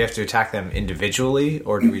them, do we have to attack them individually,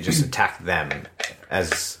 or do we just attack them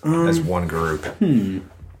as one group?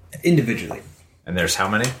 Individually. And there's how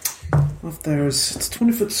many? Well, if it's a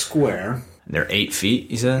 20-foot square, And they're 8 feet.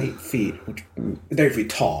 You said 8 feet, which they're 8 feet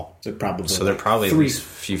tall, so probably so they're probably at three least a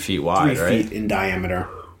few feet wide, 3 right? feet in diameter.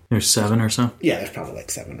 There's 7 or so. Yeah, there's probably like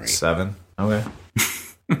 7 or 8. 7. Okay.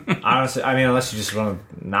 Honestly, I mean, unless you just want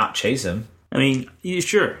to not chase him. I mean,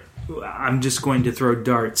 sure. I'm just going to throw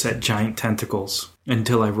darts at giant tentacles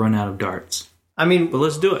until I run out of darts. I mean, But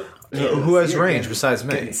let's do it. Who has You're range getting- besides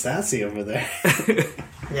me? Getting sassy over there.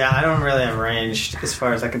 yeah, I don't really have range as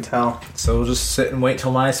far as I can tell. So we'll just sit and wait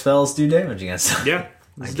till my spells do damage against them. Yeah. I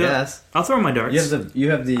Let's do it. guess. I'll throw my darts.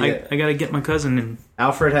 You have the. I gotta get my cousin and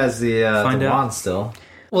Alfred has the Find out. wand still.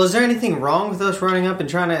 Well, is there anything wrong with us running up and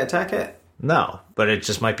trying to attack it? No, but it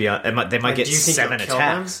just might be. They might Like, get do you think 7 you'll kill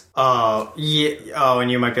attacks. them? Oh, yeah. Oh, and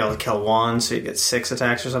you might be able to kill one, so you get 6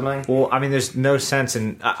 attacks or something. Well, I mean, there's no sense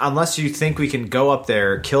in unless you think we can go up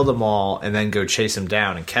there, kill them all, and then go chase them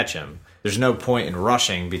down and catch them. There's no point in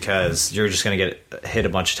rushing because you're just going to get hit a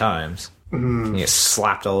bunch of times. You get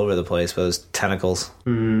slapped all over the place by those tentacles.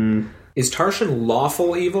 Is Tarshin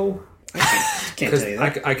lawful evil? Can't Because tell you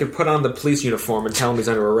that. I could put on the police uniform and tell him he's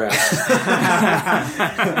under arrest.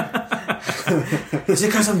 Is it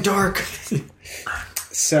because I'm dark?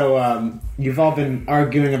 So, you've all been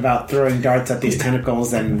arguing about throwing darts at these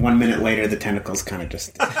tentacles, and 1 minute later, the tentacles kind of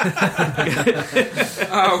just...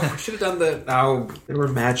 Oh, should have done the. Oh, they were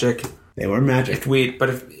magic. They were magic. But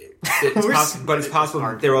it's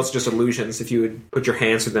possible they were also just illusions. If you would put your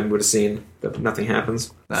hands through them, you would have seen that nothing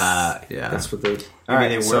happens. Yeah. That's what they. all right,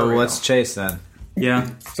 they were so real. let's chase then. yeah.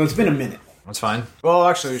 So it's been a minute. That's fine. Well,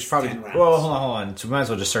 actually, we should probably. 10 rounds. Well, hold on. So we might as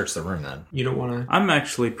well just search the room then. You don't want to. I'm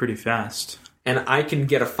actually pretty fast. And I can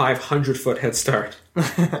get a 500-foot head start. All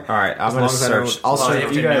right, I'm going long to as I search. don't- I'll as long as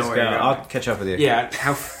search. you You have to guys know go. where you're I'll going. catch up with you. Yeah.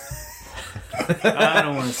 How? I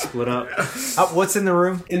don't want to split up. What's in the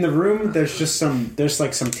room? In the room, there's just some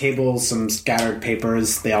tables, some scattered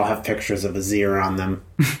papers. They all have pictures of Azir on them.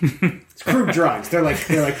 It's crude drawings. They're like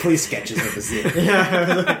police sketches of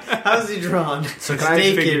Azir. How's he drawn? So can I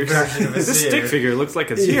just Naked version of a This stick figure looks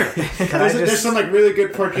like a zero. There's some like really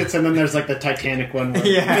good portraits, and then there's like the Titanic one where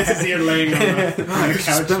it's Azir laying on the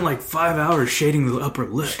couch. Spent like 5 hours shading the upper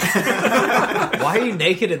lip. Why are you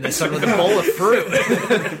naked in this with a bowl of fruit?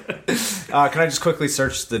 Can I just quickly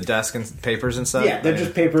search the desk and papers and stuff? Yeah, they're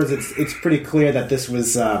just papers. It's pretty clear that this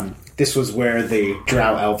was where the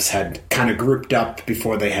Drow elves had kind of grouped up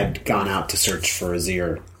before they had gone out to search for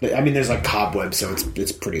Azir. I mean, there's like cobwebs, so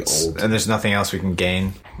it's pretty old. And there's nothing else we can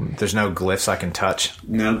gain. There's no glyphs I can touch.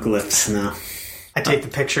 No glyphs, no. I take the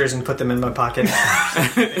pictures and put them in my pocket.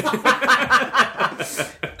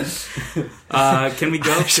 Can we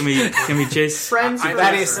go? Can we chase? Friends,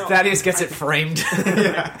 Thaddeus gets it framed.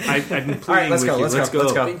 I've been pleading All right, let's with go. you. Let's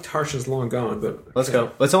go. I think Tarshin's long gone, but Let's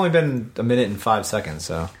go. It's only been a minute and 5 seconds,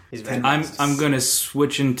 so. I'm going to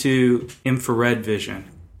switch into infrared vision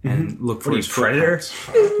and look for What are his you, Predator?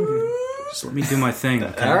 footprints. Just let me do my thing.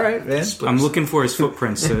 Okay? All right, man. I'm looking for his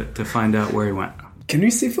footprints to find out where he went. Can we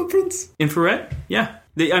see footprints? Infrared? Yeah.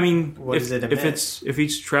 What if, does it if emit? if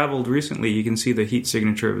he's traveled recently, you can see the heat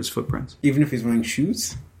signature of his footprints. Even if he's wearing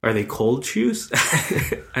shoes? Are they cold shoes?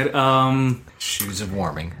 Shoes of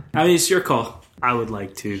warming. I mean, it's your call. I would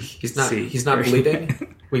like to. He's not. See. He's not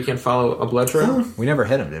bleeding. We can follow a blood trail. We never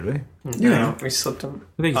hit him, did we? No, we slipped him.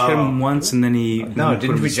 I think he hit him once, and then he. No,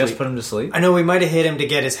 didn't we just put him to sleep? I know we might have hit him to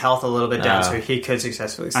get his health a little bit down, so he could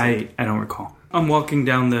successfully sleep. I don't recall. I'm walking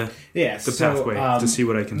down the pathway to see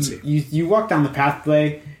what I can see. You walk down the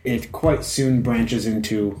pathway. It quite soon branches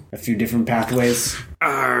into a few different pathways.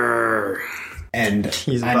 And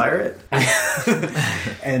He's a pirate.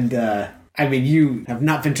 And I mean, you have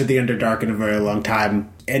not been to the Underdark in a very long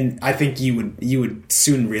time, and I think you would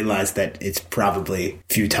soon realize that it's probably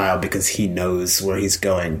futile because he knows where he's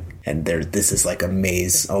going, and this is like a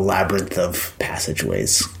maze, a labyrinth of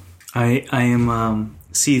passageways. I am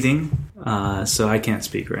seething, so I can't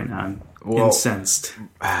speak right now. I'm incensed.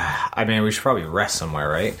 I mean, we should probably rest somewhere,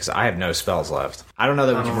 right? Because I have no spells left. I don't know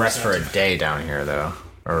that we can rest for a day down here, though,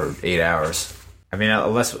 or 8 hours. I mean,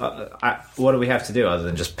 unless what do we have to do other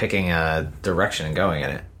than just picking a direction and going in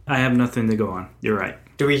it? I have nothing to go on. You're right.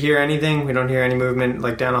 Do we hear anything? We don't hear any movement,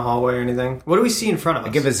 like down a hallway or anything. What do we see in front of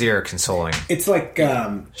us? Give Azir consoling. It's like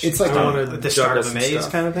the start of a maze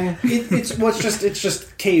kind of thing. It's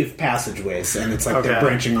just cave passageways, and it's like they're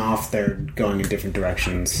branching off. They're going in different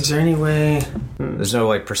directions. Is there any way? There's no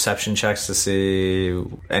like perception checks to see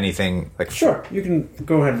anything. Like Sure, you can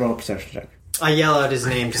go ahead and roll a perception check. I yell out his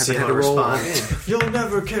name to see how to respond. You'll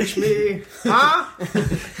never catch me, huh?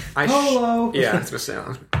 Hello. Yeah, that's what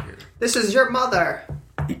I'm saying. This is your mother.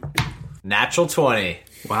 natural 20.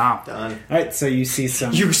 Wow. Done. All right, so you see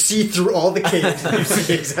some. You see through all the caves. You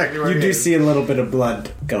see exactly where You it do is. see a little bit of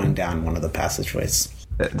blood going down one of the passageways.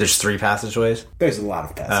 There's 3 passageways. There's a lot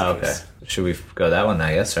of Oh, passageways. okay. Should we go that one?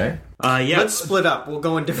 I guess, right? Yeah. Let's split up. We'll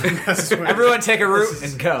go in different passageways. Everyone take a route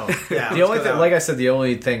and go. Yeah, the only let's go thing, that like I said, the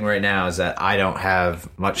only thing right now is that I don't have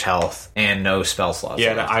much health and no spell slots.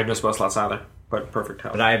 Yeah, left. I have no spell slots either. But perfect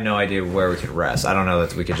health. But I have no idea where we could rest. I don't know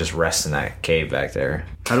that we could just rest in that cave back there.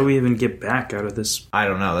 How do we even get back out of this I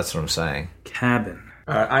don't know. That's what I'm saying. cabin?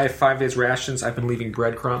 I have 5 days rations. I've been leaving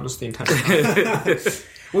breadcrumbs the entire time.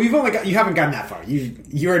 Well, you haven't gotten that far.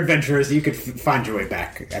 You're adventurers. You could find your way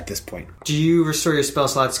back at this point. Do you restore your spell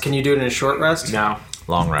slots? Can you do it in a short rest? No.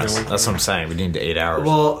 Long rest. That's what I'm saying. We need 8 hours.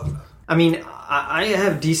 Well, I mean, I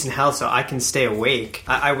have decent health, so I can stay awake.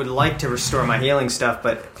 I would like to restore my healing stuff,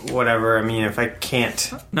 but whatever. I mean, if I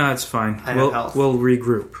can't... No, it's fine. I have health. We'll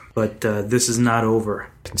regroup, but this is not over.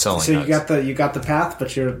 Consoling So nuts. you got the path,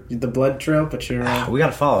 but you're the blood trail, but you're. We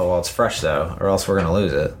gotta follow it while it's fresh, though, or else we're gonna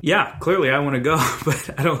lose it. Yeah, clearly I want to go,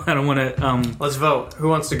 but I don't want to. Let's vote. Who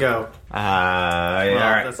wants to go? Yeah,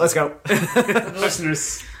 all right, that's- let's go.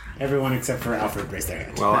 Listeners, everyone except for Alfred raised their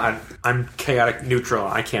hand. Well, I'm chaotic neutral.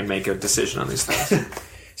 I can't make a decision on these things.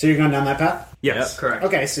 So you're going down that path? Yes, Correct.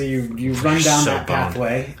 Okay, so you run down So that bummed.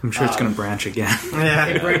 pathway. I'm sure it's going to branch again. Yeah.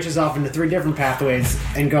 It branches off into 3 different pathways,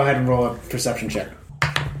 and go ahead and roll a perception check.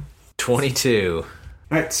 22.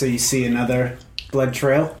 Alright, so you see another blood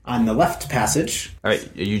trail on the left passage. All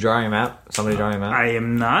right, are you drawing a map? Somebody drawing a map? I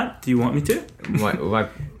am not. Do you want me to?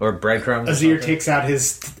 Or breadcrumbs? or Azir something? takes out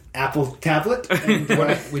his Apple tablet. And,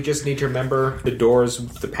 We just need to remember the doors,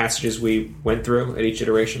 the passages we went through at each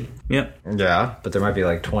iteration. Yep. Yeah, but there might be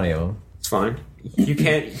like 20 of them. It's fine. You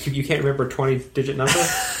can't remember a 20-digit number?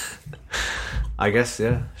 I guess,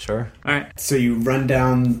 yeah, sure. All right. so you run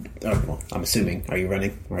down. Oh, well, I'm assuming. Are you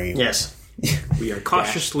running? Or are you? Yes. We are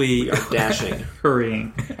Cautiously we are dashing.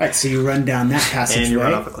 hurrying. Alright, so you run down that passageway. And you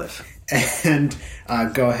run off a cliff. And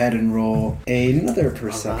go ahead and roll another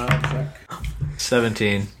perception check.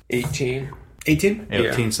 17. 18. 18? Yeah.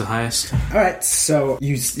 18's the highest. Alright, so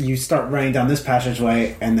you start running down this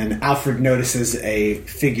passageway, and then Alfred notices a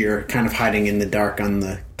figure kind of hiding in the dark on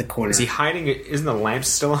the corner. Is he hiding? Isn't the lamp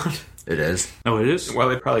still on? It is. Oh, it is? Well,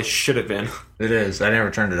 it probably should have been. It is. I never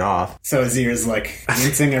turned it off. So Azir's like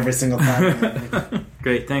wincing every single time.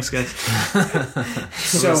 Great. Thanks, guys.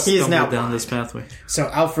 so, He is now Stumbled down blind. this pathway. so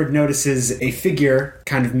Alfred notices a figure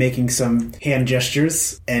kind of making some hand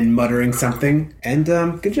gestures and muttering something. And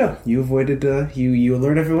good job. You avoided, you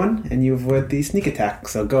alert everyone, and you avoid the sneak attack.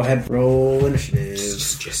 So go ahead, roll initiative.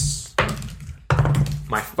 Just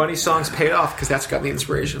my funny songs paid off because that's got the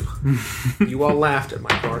inspiration. You all laughed at my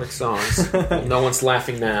bardic songs. Well, no one's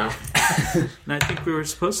laughing now. And I think we were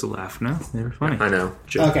supposed to laugh, no? They were funny. I know.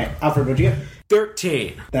 Okay, Alfred, what'd you get?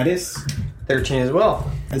 13. That is 13 as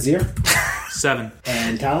well. Azir 7.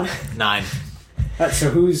 and Talon. 9. Alright,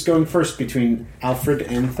 so who's going first between Alfred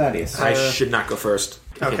and Thaddeus? I should not go first.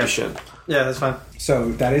 Okay. You should. Yeah, that's fine.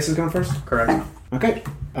 So Thaddeus is going first? Correct. Okay.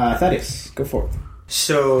 Thaddeus, go for it.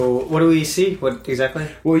 So, what do we see? What exactly?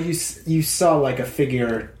 Well, you saw like a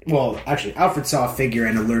figure. Well, actually, Alfred saw a figure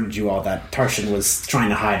and alerted you all that Tarshin was trying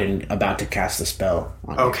to hide and about to cast a spell.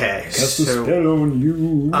 On you. Okay, Cast a spell on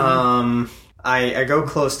you. I go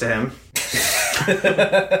close to him.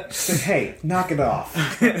 Hey, knock it off.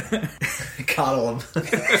 Coddle him.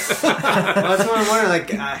 That's what I'm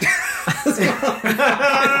wondering.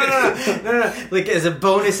 No. Like, as a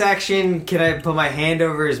bonus action, can I put my hand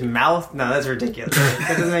over his mouth? No, that's ridiculous.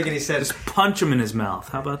 That doesn't make any sense. Punch him in his mouth.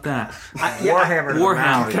 How about that?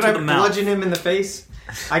 Warhammer. Can to I the mouth. bludgeon him in the face?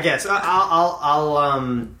 I guess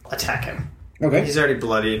I'll attack him. Okay. He's already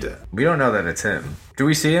bloodied. We don't know that it's him. Do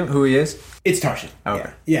we see him? Who he is? It's Tarshin. Okay.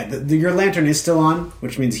 Yeah, your lantern is still on,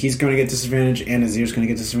 which means he's going to get disadvantage and Azir's going to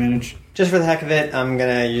get disadvantage. Just for the heck of it, I'm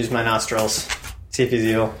gonna use my nostrils. See if he's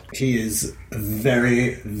evil. He is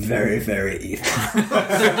very, very, very evil.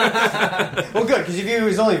 Well, good, because if he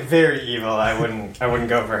was only very evil, I wouldn't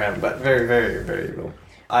go for him. But very, very, very evil.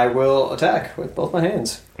 I will attack with both my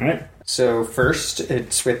hands. All right. So first,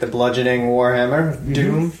 it's with the bludgeoning warhammer of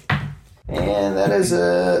doom, and that is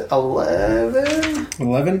a 11.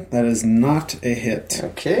 11. That is not a hit.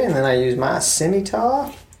 Okay, and then I use my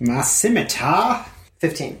scimitar. My scimitar.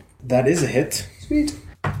 15. That is a hit. Sweet.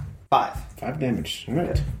 5. 5 damage. All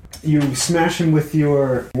right. You smash him with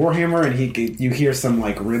your warhammer, and you hear some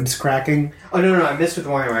like ribs cracking. Oh no! I missed with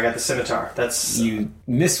the warhammer. I got the scimitar. That's You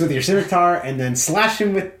miss with your scimitar, and then slash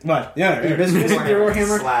him with what? Yeah, you miss with your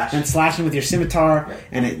warhammer, Slash. and slash him with your scimitar,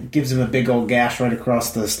 and it gives him a big old gash right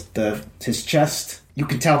across his chest. You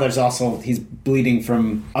can tell he's bleeding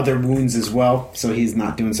from other wounds as well, so he's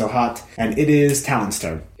not doing so hot. And it is Talon's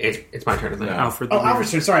turn. It's my turn, isn't it? Alfred. Oh,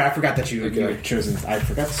 Alfred's turn. Sorry, I forgot that you had chosen. I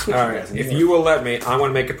forgot to switch. All you right. guys. If you will let me, I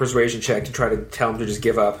want to make a persuasion check to try to tell him to just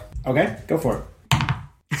give up. Okay, go for it.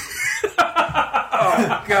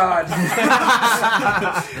 Oh, God.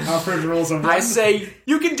 Alfred rolls a 1. I say,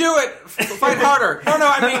 you can do it. Fight harder. No,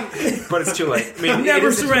 I mean, but it's too late. I mean,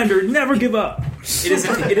 Never surrender. Never give up.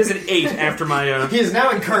 It is an 8 after my. he is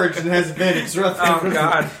now encouraged and has advantage. Oh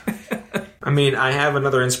God. I mean, I have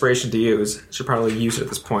another inspiration to use. Should probably use it at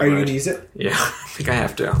this point. Are you right? going to use it? Yeah, I think I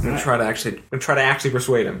have to. I'm gonna try to actually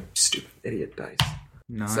persuade him. Stupid idiot dice.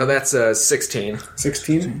 No. So that's 16.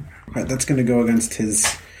 16. All right, that's going to go against his.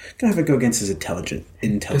 Gonna have it go against his intelligence.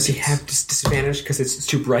 Does he have disadvantage because it's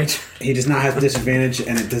too bright? He does not have disadvantage,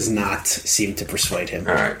 and it does not seem to persuade him.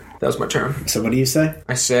 All right, that was my turn. So what do you say?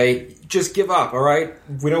 I say, just give up. All right,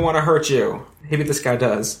 we don't want to hurt you. Maybe this guy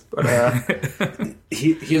does, but He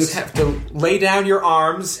you just have to lay down your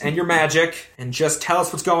arms and your magic and just tell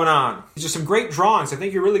us what's going on. These are some great drawings. I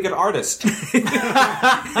think you're a really good artist.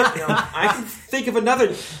 I can think of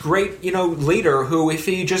another great, leader who, if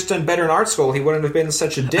he just done better in art school, he wouldn't have been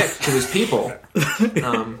such a dick to his people.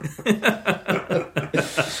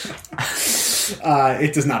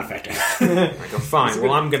 It does not affect him. I go, fine.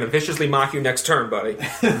 Well, I'm going to viciously mock you next turn, buddy.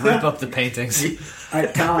 Rip up the paintings. All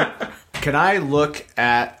right, Talon. Can I look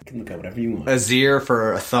at You can look at whatever you want. Azir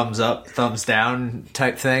for a thumbs up, thumbs down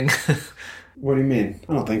type thing? What do you mean?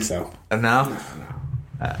 I don't think so. No?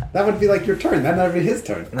 That would be like your turn. That'd not be his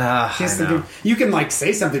turn. He has to I know. you can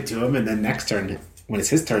say something to him, and then next turn, when it's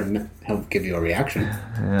his turn, he'll give you a reaction.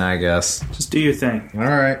 Yeah, I guess. Just do your thing. All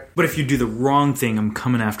right. But if you do the wrong thing, I'm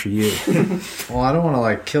coming after you. Well, I don't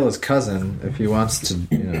want to kill his cousin if he wants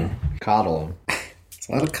to, coddle him. There's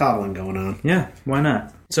a lot of coddling going on. Yeah, why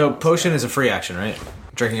not? So potion is a free action, right?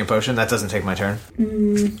 Drinking a potion, that doesn't take my turn.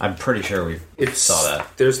 I'm pretty sure we saw that.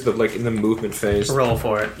 There's in the movement phase. Roll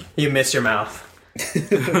for it. You miss your mouth.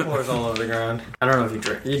 It pours all over the ground. I don't know if you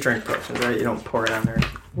drink. You drink potions, right? You don't pour it on there.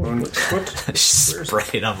 What? Spray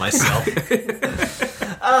it on myself.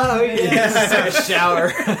 Oh yeah, a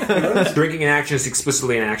shower. Drinking an action is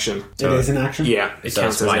explicitly an action. It is an action? Yeah, it So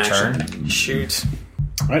counts it's as my an action. turn. Shoot.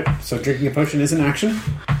 Right, so drinking a potion is an action.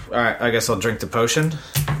 All right, I guess I'll drink the potion.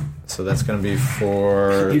 So that's going to be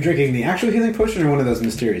for... Are you drinking the actual healing potion or one of those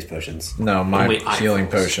mysterious potions? No, my Only healing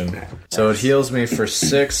eyeballs. potion. So it heals me for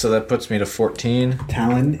 6, so that puts me to 14.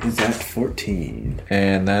 Talon is at 14.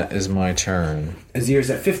 And that is my turn. Azir's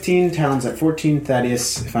at 15, Talon's at 14,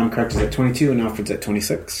 Thaddeus, if I'm correct, is at 22, and Alfred's at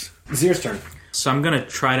 26. Azir's turn. So I'm going to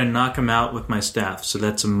try to knock him out with my staff. So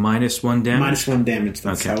that's a -1 damage. -1 damage,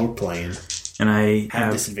 that's Okay. how we're playing. And I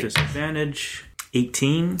have disadvantage. disadvantage.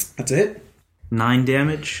 18. That's a hit. 9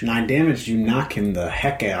 damage. 9 damage, you knock him the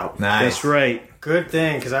heck out. Nice. That's right. Good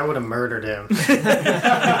thing, because I would have murdered him.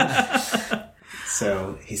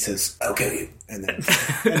 So he says, "I'll kill you," and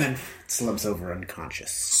then slumps over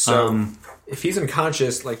unconscious. So if he's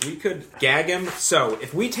unconscious, like, we could gag him. So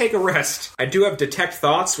if we take a rest, I do have detect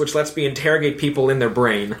thoughts, which lets me interrogate people in their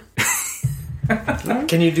brain.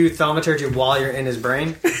 Can you do thaumaturgy while you're in his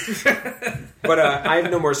brain? But I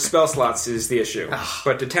have no more spell slots is the issue.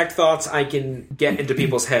 But detect thoughts, I can get into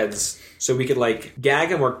people's heads. So we could, like, gag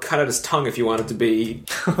him or cut out his tongue if you want it to be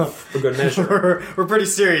for good measure. We're pretty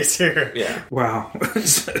serious here. Yeah. Wow.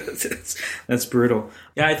 That's brutal.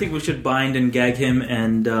 Yeah, I think we should bind and gag him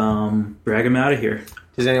and drag him out of here.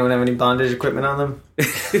 Does anyone have any bondage equipment on them?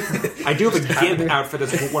 I do have a gimp outfit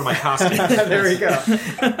as one of my costumes. There we go.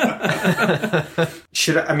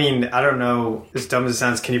 I don't know, as dumb as it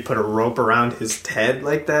sounds, can you put a rope around his head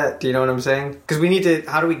like that? Do you know what I'm saying? Because we need to,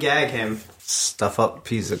 how do we gag him? Stuff up a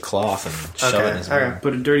piece of cloth and shove it in his mouth. Okay.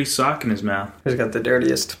 Put a dirty sock in his mouth. Who's got the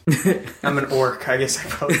dirtiest? I'm an orc. I guess I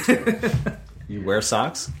probably do. You wear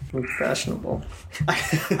socks? I'm fashionable. I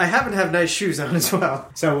happen to have nice shoes on as well.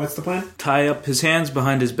 So what's the plan? Tie up his hands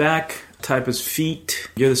behind his back. Tie up his feet.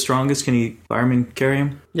 You're the strongest. Can you fireman carry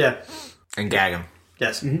him? Yeah. And gag him.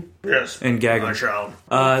 Yes. Mm-hmm. Yes. And gag him. I shall.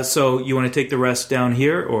 So you want to take the rest down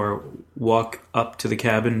here or walk up to the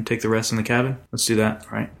cabin and take the rest in the cabin? Let's do that,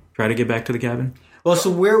 all right? Try to get back to the cabin. Well,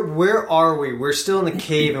 so where are we? We're still in the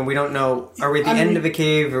cave and we don't know. Are we at the end of the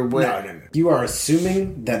cave or what? No. You are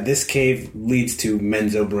assuming that this cave leads to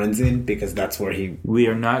Menzo Berenzin because that's where he We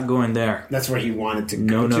are not going there. wanted to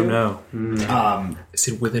go to. No. Is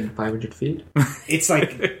it within 500 feet? It's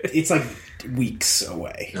like weeks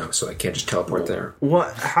away. No, so I can't just teleport there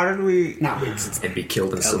What? How did we... Not weeks. It's and be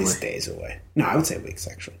killed at instantly. least days away. No, I would say weeks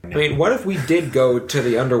actually. I mean, what if we did go to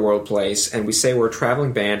the underworld place and we say we're a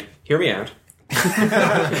traveling band? Hear me out.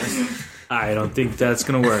 I don't think that's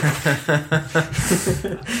going to work. I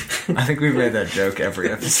think we've made that joke every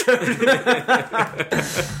episode.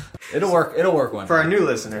 It'll work one For our time. new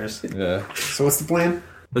listeners. Yeah. So what's the plan?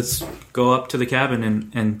 Let's go up to the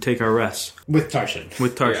cabin and take our rest. With Tarshin.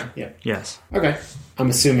 With Tarshin. Yeah. Yes. Okay. I'm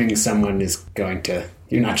assuming someone is going to...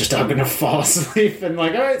 You're not just all going to fall asleep and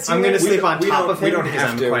like, all right, see I'm you going to later. sleep on top of him We don't because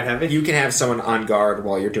have I'm to. quite heavy. You can have someone on guard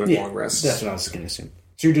while you're doing Yeah, long rests. that's what I was going to assume.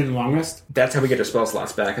 So you're doing long rest? That's how we get our spell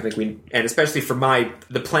slots back. I think and especially for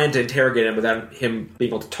the plan to interrogate him without him being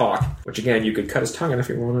able to talk, which again, you could cut his tongue out if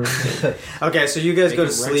you want to. Okay, so you guys Make go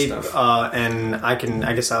to him wreck sleep stuff. and I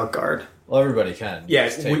guess I'll guard. Well, everybody can. Yeah,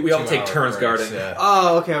 Just we all 2 take hour turns breaks, guarding. Yeah.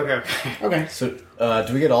 Oh, okay. Okay. So,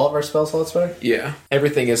 do we get all of our spell slots back? Yeah.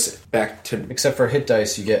 Everything is back to... Except for hit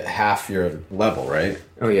dice, you get half your level, right?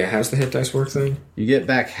 Oh yeah, how's the hit dice work thing? You get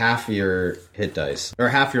back half your hit dice. Or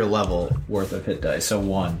half your level worth of hit dice. So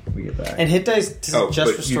 1 we get back. And hit dice, does Oh, it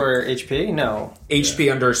just but restore HP? No. HP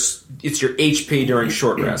it's your HP during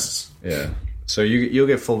short rests. Yeah. So you'll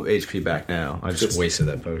get full HP back now. I just wasted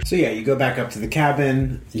that potion. So yeah, you go back up to the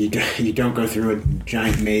cabin. You don't go through a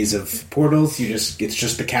giant maze of portals. It's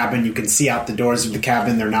just the cabin. You can see out the doors of the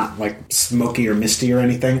cabin. They're not like smoky or misty or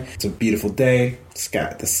anything. It's a beautiful day.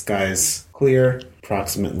 The sky is clear,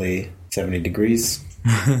 approximately 70 degrees.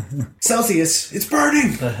 Celsius. It's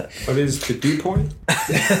burning. What is the dew point?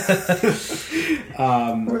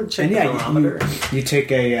 And yeah, you take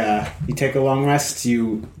a long rest.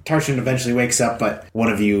 Tarshin eventually wakes up, but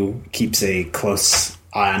one of you keeps a close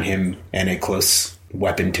eye on him and a close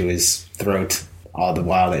weapon to his throat all the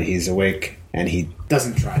while that he's awake, and he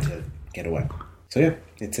doesn't try to get away. So yeah,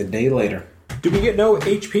 it's a day later. Do we get no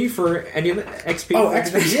HP for any of the XP? Oh,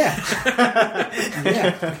 XP, yeah.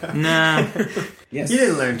 Yeah. Nah, Yes. You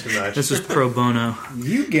didn't learn too much. this is pro bono.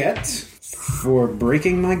 You get, for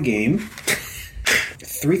breaking my game,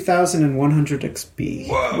 3,100 XP.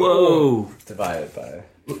 Whoa. Divided by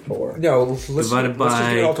 4. No, let's just Divided give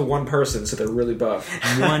by- it all to one person so they're really buff.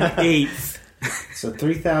 1/8. So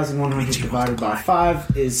 3,100 divided by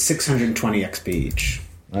 5 is 620 XP each.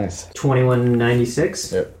 Nice.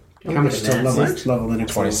 2196? Yep. How much is the level the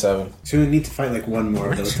next 27. level? So we need to fight like one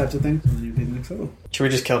more of those types of things, and then you'll be the next level. Should we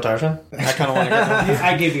just kill Tarshan? I kind of want to get him.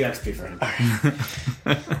 I gave you XP for him.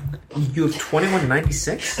 You have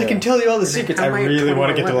 2196? I can tell you all the secrets. I How am I at really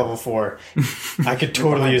want to get to 21? level 4. I could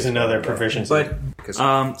totally use another proficiency. But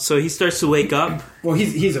So he starts to wake up. Well,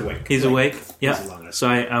 he's awake. He's awake. Yeah. He's alone. So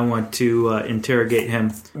I want to interrogate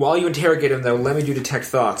him. while you interrogate him, though, let me do detect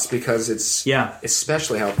thoughts because it's Yeah.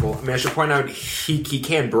 especially helpful. I mean, I should point out he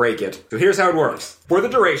can break it. So here's how it works. For the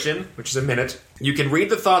duration, which is a minute, you can read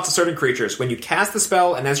the thoughts of certain creatures. When you cast the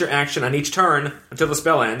spell and as your action on each turn until the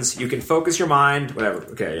spell ends, you can focus your mind. Whatever.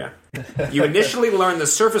 Okay, yeah. You initially learn the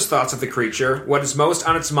surface thoughts of the creature, what is most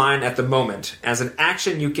on its mind at the moment. As an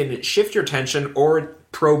action, you can shift your attention or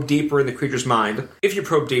probe deeper in the creature's mind. If you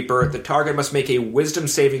probe deeper, the target must make a wisdom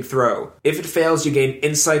saving throw. If it fails, you gain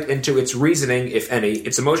insight into its reasoning, if any,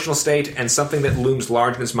 its emotional state, and something that looms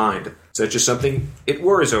large in its mind, such as something it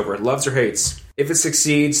worries over, loves or hates. If it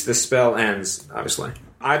succeeds, the spell ends, obviously.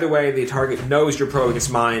 Either way, the target knows you're probing its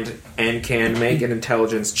mind and can make an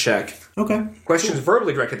intelligence check. Okay. Questions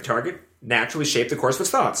verbally directed at the target naturally shape the course of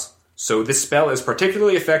its thoughts. So this spell is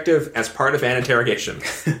particularly effective as part of an interrogation.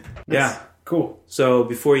 Yeah. Cool. So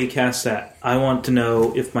before you cast that, I want to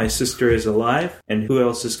know if my sister is alive and who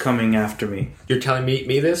else is coming after me. You're telling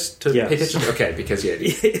me this to Yes. pay attention? Okay, because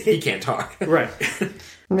he can't talk. Right.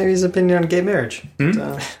 Maybe his opinion on gay marriage.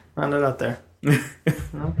 So, round it out there.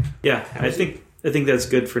 Yeah, I think that's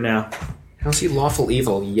good for now. How's he lawful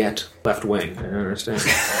evil yet left wing? I don't understand.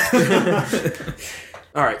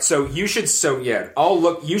 All right, so you should.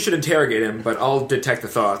 You should interrogate him, but I'll detect the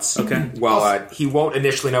thoughts. Okay. Well, he won't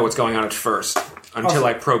initially know what's going on at first until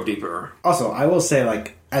I probe deeper. Also, I will say,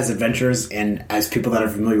 like, as adventurers and as people that are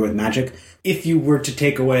familiar with magic, if you were to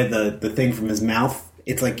take away the thing from his mouth,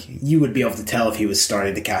 it's like you would be able to tell if he was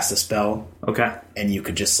starting to cast a spell. Okay. And you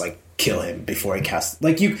could just, like, kill him before he casts.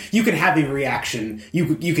 Like, you could have a reaction.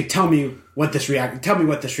 You could tell me what this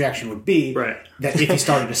reaction would be. Right. That if he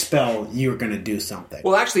started a spell, you were going to do something.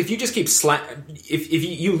 Well, actually, if you just keep if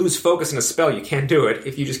you lose focus in a spell, you can't do it.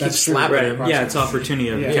 If you just keep That's true, slapping right. him, Yeah, it's opportunity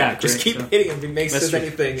of attack. just right? keep So- hitting him. If he makes That's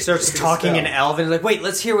anything. Starts it's a talking spell. in Elven, like, wait,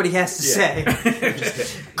 let's hear what he has to say.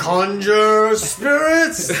 Conjure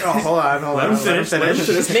spirits! Oh, hold on. Let him finish.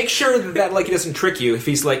 Just make sure that like he doesn't trick you. If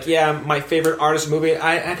he's like, yeah, my favorite artist movie,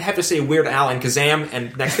 I'd have to say Weird Al and Kazam,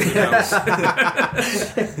 and next thing he knows.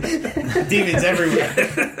 Demons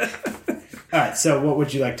everywhere. Alright, so what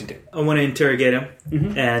would you like to do? I want to interrogate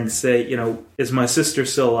him and say, is my sister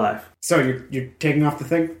still alive? So you're taking off the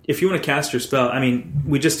thing? If you want to cast your spell, I mean,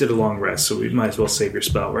 we just did a long rest, so we might as well save your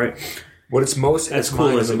spell, right? What it's most As as cool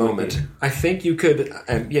cool as at the it would moment. be. I think you could.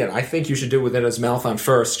 I think you should do it within his marathon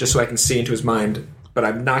first, just so I can see into his mind. But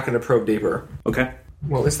I'm not going to probe deeper. Okay.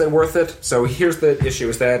 Well, is that worth it? So here's the issue: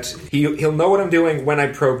 is that he'll know what I'm doing when I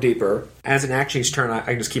probe deeper. As an action each turn, I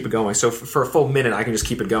can just keep it going. So for a full minute, I can just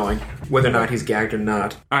keep it going, whether or not he's gagged or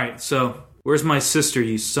not. All right, so where's my sister,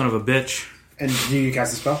 you son of a bitch? And do you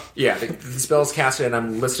cast a spell? Yeah, the spell's casted, and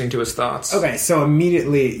I'm listening to his thoughts. Okay, so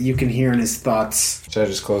immediately you can hear in his thoughts. Should I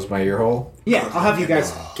just close my ear hole? Yeah, I'll have you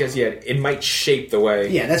guys. Because it might shape the way.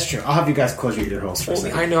 Yeah, that's true. I'll have you guys close your ear holes for a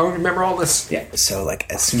second. I know. Remember all this. Yeah, so like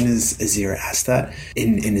as soon as Azir asked that,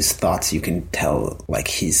 in his thoughts you can tell like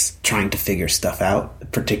he's trying to figure stuff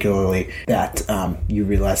out, particularly that you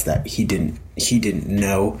realize that he didn't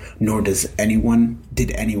know, nor did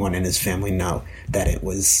anyone in his family know that it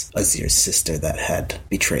was Azir's sister that had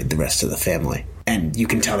betrayed the rest of the family. And you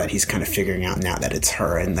can tell that he's kind of figuring out now that it's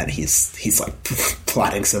her, and that he's like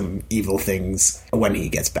plotting some evil things when he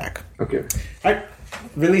gets back. Okay. All right,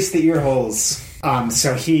 release the ear holes.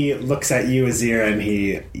 So he looks at you, Azir, and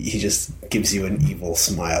he just gives you an evil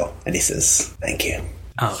smile, and he says, "Thank you."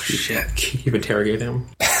 Oh, shit. You interrogate him.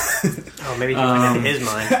 Oh, maybe he went into his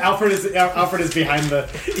mind. Alfred is behind the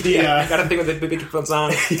Got a thing with the big headphones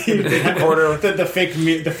on. the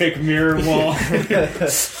fake mirror wall.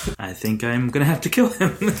 I think I'm going to have to kill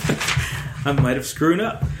him. I might have screwed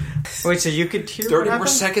up. Wait, so you could hear 30 what more happened?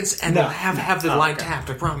 seconds, and we'll have the line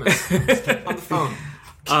tapped, I promise. On the phone.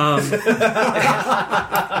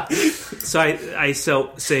 So I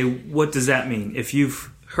say, what does that mean? If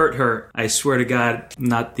you've hurt her, I swear to God,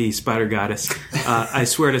 not the spider goddess, I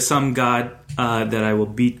swear to some god that I will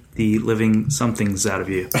beat the living somethings out of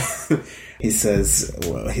you. He says,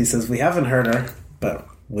 we haven't hurt her, but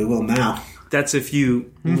we will now. That's if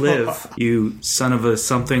you live, you son of a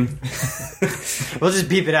something. We'll just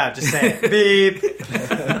beep it out. Just say it.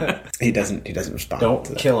 Beep. He doesn't respond.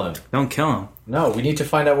 Don't kill him. Don't kill him. No, we need to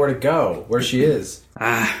find out where to go, where she is.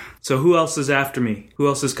 So who else is after me? Who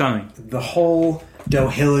else is coming? The whole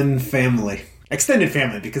Dohillan family. Extended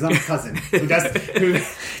family, because I'm a cousin who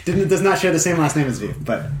does not share the same last name as you.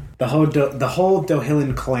 But the whole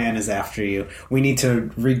Dohillan clan is after you. We need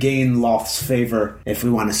to regain Loth's favor if we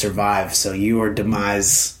want to survive. So your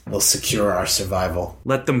demise will secure our survival.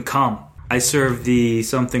 Let them come. I serve the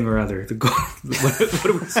something or other. The gold. What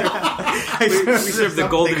do we serve? we serve the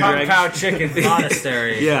golden dragon. Cow Chicken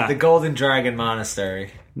Monastery. Yeah. The Golden Dragon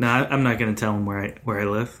Monastery. No, I'm not going to tell him where I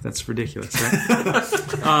live. That's ridiculous,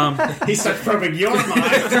 right? He starts probing your mind.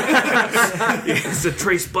 It's a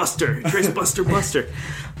trace buster. Buster.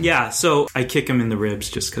 Yeah, so I kick him in the ribs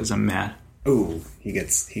just because I'm mad. Ooh, he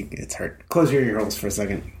gets hurt. Close your ear holes for a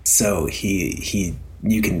second. So you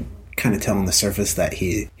can kind of tell on the surface that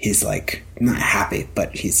he's like not happy,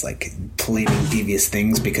 but he's like planning devious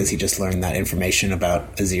things because he just learned that information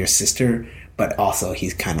about Azir's sister, but also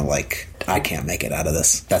he's kind of like, I can't make it out of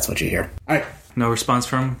this. That's what you hear. All right. No response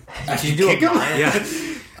from him? Did you do it? Yeah.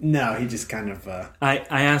 No, he just kind of... I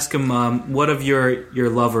ask him, what of your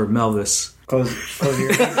lover, Melvis? Close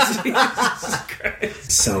your eyes.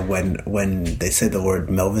 So when they say the word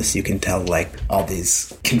Melvis, you can tell like all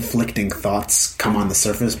these conflicting thoughts come on the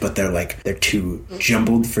surface, but they're too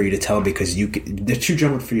jumbled for you to tell because they're too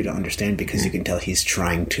jumbled for you to understand because you can tell he's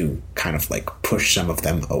trying to kind of like push some of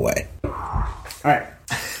them away. All right.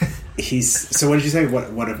 So what did you say?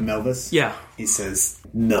 What of Melvis? Yeah. He says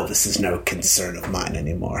Melvis is no concern of mine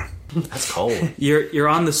anymore. That's cold. You're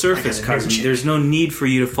on the surface, cousin. There's no need for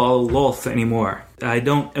you to follow Lolth anymore. I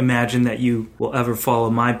don't imagine that you will ever follow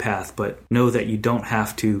my path, but know that you don't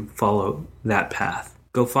have to follow that path.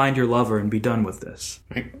 Go find your lover and be done with this.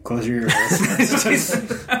 Right, close your ears.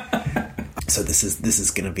 So this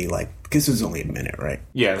is going to be like, this was only a minute, right?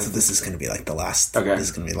 Yeah. So this is going to be like the last. Okay. This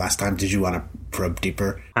is going to be the last time. Did you want to probe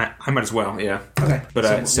deeper? I might as well, yeah. Okay.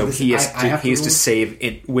 But so he is I have he is to to roll? save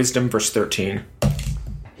it, Wisdom verse 13.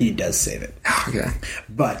 He does save it. Okay.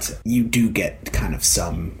 But you do get kind of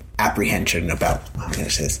some apprehension about, I'm going to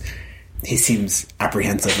say this. He seems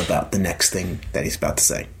apprehensive about the next thing that he's about to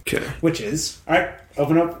say. Okay. Which is, all right,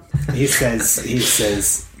 open up. He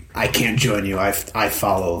says, I can't join you. I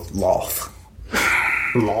follow Lolth.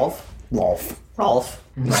 Lolth? Lolth. Rolf.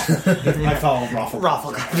 I follow Raffle.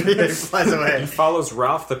 Raffle flies away. He follows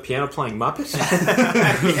Ralph, the piano-playing Muppet?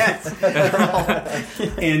 Yes.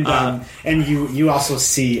 And you also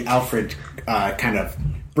see Alfred kind of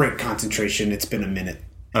break concentration. It's been a minute.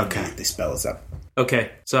 Okay. The spell is up.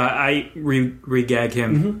 Okay, so I re-gag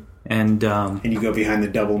him, and And you go behind the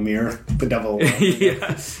double mirror. The double...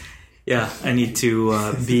 yeah, I need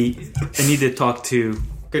to talk to...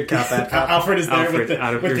 Good cop, bad cop. Alfred is there Alfred,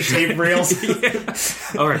 out of with the earshot. tape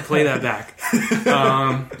reels. All right, play that back.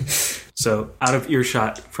 So, out of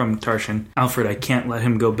earshot from Tarshin. Alfred, I can't let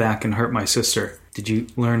him go back and hurt my sister. Did you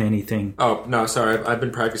learn anything? Oh, no, sorry. I've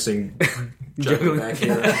been practicing juggling back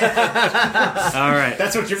here. All right.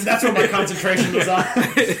 That's what my concentration was on.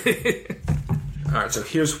 All right, so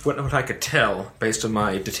here's what I could tell based on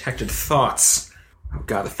my detected thoughts. Oh,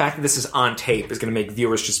 God, the fact that this is on tape is going to make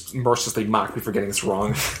viewers just mercilessly mock me for getting this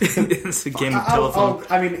wrong. It's a game of telephone.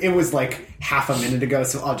 I mean, it was like half a minute ago,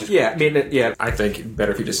 so I'll just... Yeah, I mean, I think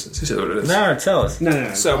better if you just say what it is. No, tell us.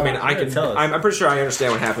 No. So, I mean, tell us. I'm pretty sure I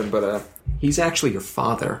understand what happened, but he's actually your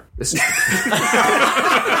father. This is...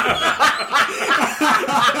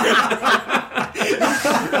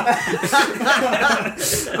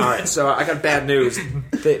 Alright, so I got bad news.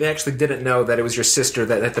 They actually didn't know that it was your sister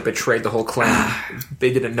that betrayed the whole clan.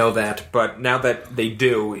 They didn't know that, but now that they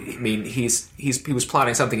do, I mean, he was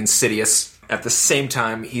plotting something insidious. At the same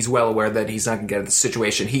time, he's well aware that he's not going to get out of the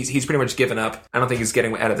situation. He's pretty much given up. I don't think he's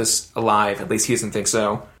getting out of this alive. At least he doesn't think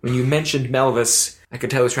so. When you mentioned Melvis, I could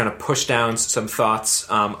tell he's trying to push down some thoughts.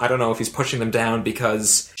 I don't know if he's pushing them down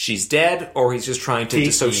because she's dead or he's just trying to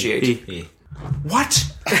dissociate. What?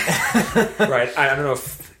 Right. I don't know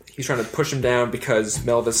if he's trying to push him down because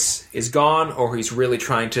Melvis is gone or he's really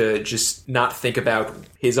trying to just not think about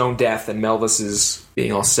his own death and Melvis is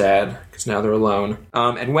being all sad because now they're alone.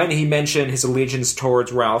 And when he mentioned his allegiance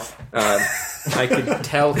towards Ralph, I could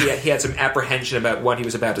tell he had some apprehension about what he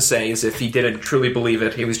was about to say, as if he didn't truly believe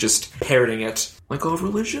it. He was just parroting it. Like, oh,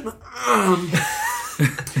 religion?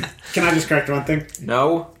 Can I just correct one thing?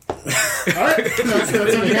 No. Alright.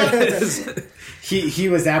 He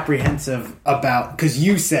was apprehensive about... Because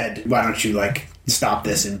you said, why don't you, like, stop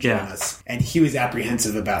this and join us? And he was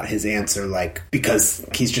apprehensive about his answer, like, because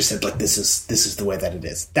he's just said, like, this is the way that it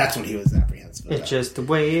is. That's what he was apprehensive about. It's just the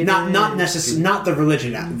way it Not is. necessarily... Not the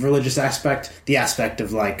religious aspect. The aspect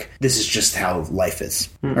of, like, this is just how life is.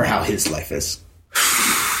 Or how his life is.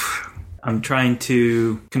 I'm trying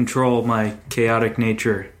to control my chaotic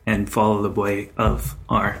nature and follow the way of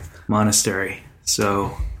our monastery.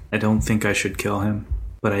 So I don't think I should kill him,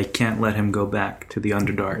 but I can't let him go back to the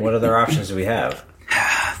Underdark. What other options do we have?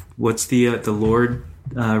 What's the Lord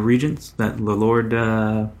Regents? The Lord...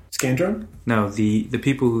 Scandron? No, the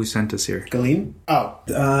people who sent us here. Galeen? Oh,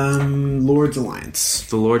 Lord's Alliance.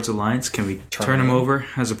 The Lord's Alliance? Can we turn him over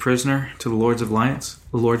as a prisoner to the Lord's Alliance?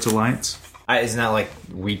 The Lord's Alliance? Isn't that like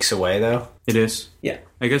weeks away, though? It is. Yeah.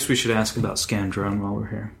 I guess we should ask about Scandron while we're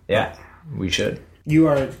here. Yeah, we should. You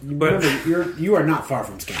are not far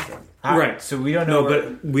from Scandron. Right. So we don't know.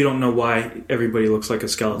 But we don't know why everybody looks like a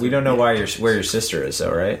skeleton. We don't know where your sister is,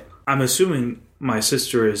 though, right? I'm assuming my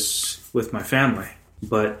sister is with my family.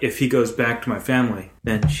 But if he goes back to my family,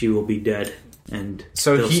 then she will be dead. and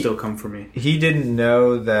So they'll he- still come for me. He didn't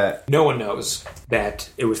know that, No one knows that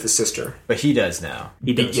it was the sister. but he does now.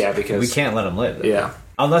 He does. Yeah, because We can't let him live. Though. Yeah.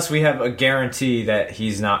 Unless we have a guarantee that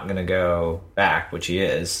he's not going to go back, which he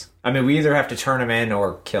is. I mean, we either have to turn him in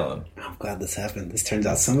or kill him. I'm glad this happened. This turns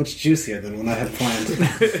out so much juicier than what I had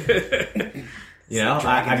planned. You know,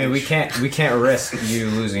 I mean, we can't risk you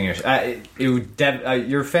losing your. It would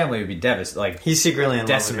your family would be devastated. Like He's secretly in love with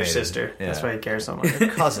your Decimated. sister. That's Yeah. why he cares so much.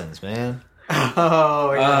 cousins, man.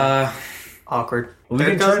 Oh, yeah. Awkward. We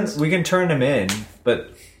Third cousins? we can turn him in,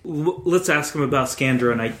 but Let's ask him about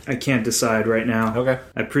Scandra, and I can't decide right now. okay.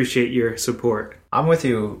 I appreciate your support. I'm with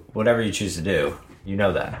you. Whatever you choose to do, you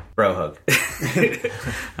know that, bro. Hug.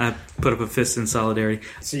 I put up a fist in solidarity.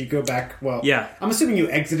 So you go back, well... Yeah. I'm assuming you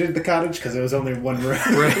exited the cottage because there was only one room.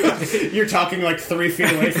 You're talking like 3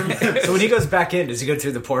 feet away from him. So when he goes back in, does he go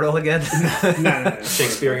through the portal again? No.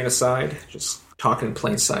 Shakespearean aside, just talking in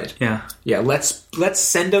plain sight. Yeah. Yeah, let's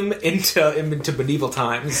send him into medieval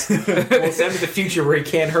times. We'll send him to the future where he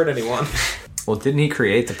can't hurt anyone. Well, didn't he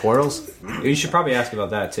create the portals? You should probably ask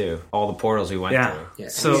about that too. All the portals we went Yeah. through. Yeah.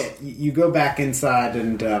 So, Yeah, you go back inside,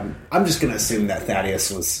 and I'm just going to assume that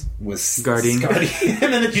Thaddeus was Guardian. and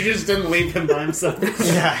then that you just didn't leave him by himself.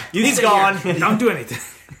 Yeah. He's gone. don't do anything.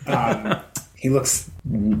 He looks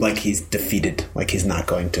like he's defeated, like he's not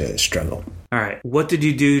going to struggle. All right. What did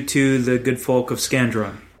you do to the good folk of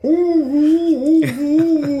Scandron?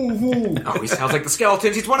 Oh, he sounds like the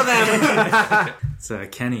skeletons. He's one of them. It's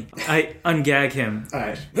Kenny. I ungag him. All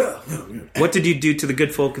right. What did you do to the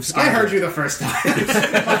good folk of Scandron? I heard you the first time.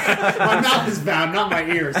 My mouth is bound, not my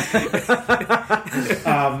ears.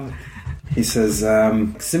 He says,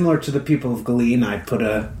 similar to the people of Galeen, I put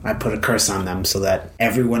a curse on them so that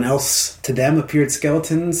everyone else to them appeared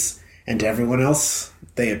skeletons, and to everyone else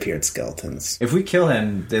they appeared skeletons. If we kill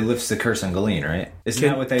him, they lifts the curse on Galeen, right? Isn't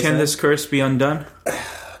that what they Can said? this curse be undone?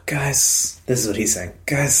 Guys, this is what he's saying.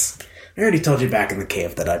 Guys, I already told you back in the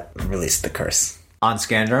cave that I released the curse. On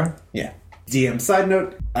Scandron? Yeah. DM side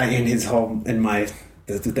note, in his home, in my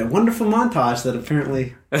that wonderful montage that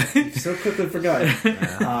apparently you so quickly forgot.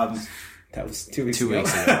 That was 2 weeks ago.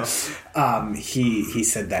 He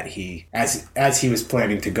said that he, as he was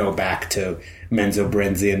planning to go back to Menzo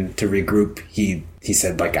Brenzian to regroup, he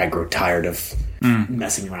said, like, I grew tired of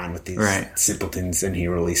messing around with these simpletons, and he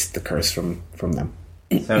released the curse from them.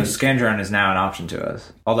 So Scandron is now an option to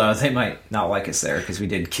us. Although they might not like us there because we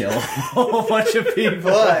did kill a whole bunch of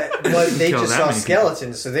people. But they Kill just that saw many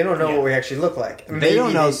skeletons, so they don't know what we actually look like. They don't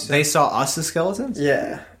Maybe know. saw- They saw us as skeletons?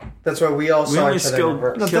 Yeah. That's why we all saw only each other skilled- in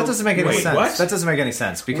reverse. No, that doesn't make any Wait, sense. what? That doesn't make any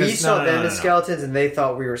sense because We saw no, them no, as no. skeletons, and they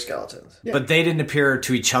thought we were skeletons. But they didn't appear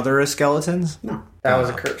to each other as skeletons. No. That was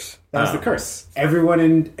a curse. That was the curse. Everyone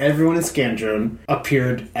in Scandron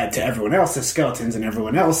appeared to everyone else as skeletons, and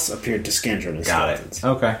everyone else appeared to Scandron as Got skeletons. it.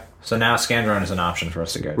 Okay. So now Scandron is an option for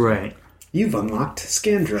us to go to. Right. You've unlocked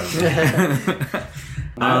Scandron.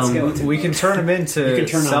 We can turn him into You can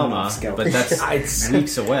turn on Selma, off skeleton. but that's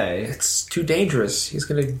weeks away. It's too dangerous. He's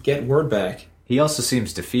going to get word back. He also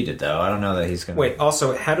seems defeated, though. I don't know that he's going to... Wait,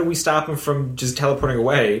 also, how do we stop him from just teleporting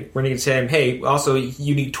away? We're going to say him, hey, also,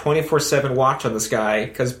 you need 24/7 watch on this guy,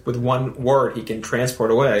 because with one word, he can transport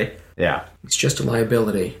away. Yeah. It's just a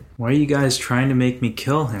liability. Why are you guys trying to make me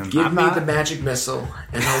kill him? Give me the magic missile,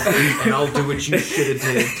 and I'll do what you should have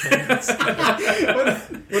did.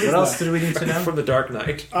 What else do we need to know? From the Dark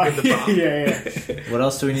Knight. With the bomb. yeah. What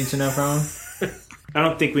else do we need to know from him? I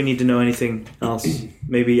don't think we need to know anything else.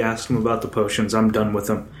 Maybe ask him about the potions. I'm done with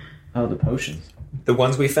them. Oh, the potions. The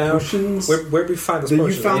ones we found? Potions? Where'd we find those That you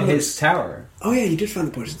potions? found In his tower. Oh yeah, you did find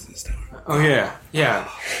the potions in this tower. Oh, yeah. Yeah.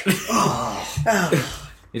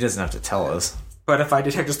 He doesn't have to tell us. But if I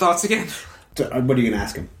detect his thoughts again? So, what are you gonna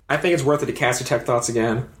ask him? I think it's worth it to cast Detect Thoughts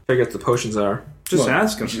again. Figure out what the potions are. Just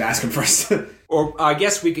ask him. You should ask him first. Or I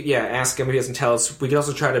guess we could, ask him if he doesn't tell us. We could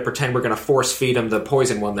also try to pretend we're going to force feed him the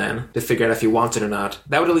poison one then, to figure out if he wants it or not.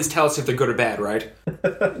 That would at least tell us if they're good or bad, right?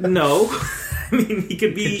 No. I mean, he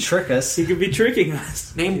could be... Trick us. He could be tricking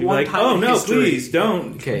us. Name He'd be one like, time oh, in no, history. please,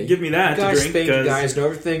 don't give me that You guys to drink. think you 'cause guys know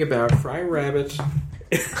everything about Friar Rabbit.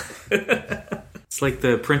 It's like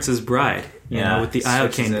the Prince's Bride, you know, with the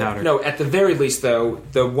switches iocane it. powder. No, at the very least, though,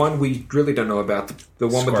 the one we really don't know about, the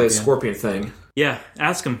one with the scorpion thing. Yeah,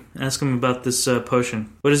 ask him. Ask him about this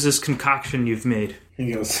potion. What is this concoction you've made?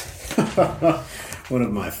 He goes, one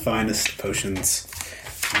of my finest potions.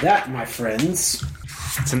 That, my friends,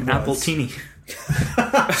 It's an apple teeny.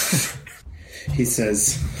 he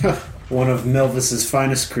says, one of Melvis's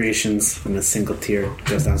finest creations, and a single tear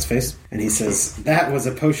goes down his face. And he says, "That was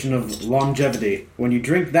a potion of longevity. When you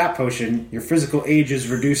drink that potion, your physical age is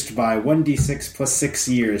reduced by 1d6 plus 6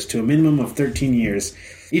 years to a minimum of 13 years.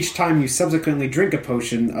 Each time you subsequently drink a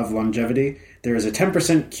potion of longevity, there is a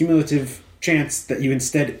 10% cumulative chance that you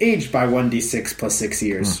instead age by 1d6 plus 6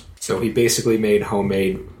 years." So he basically made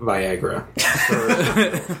homemade Viagra.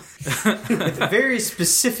 With very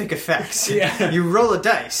specific effects. Yeah. You roll a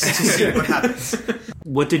dice to see what happens.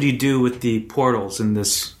 What did you do with the portals in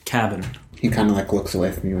this cabin? He kind of like looks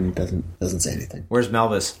away from you and he doesn't say anything. Where's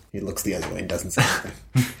Melvis? He looks the other way and doesn't say anything.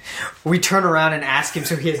 We turn around and ask him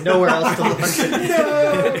so he has nowhere else to look.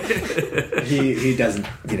 No! He doesn't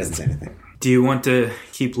say anything. Do you want to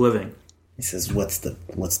keep living? He says, "What's the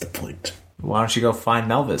point?" Why don't you go find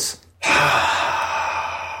Melvis?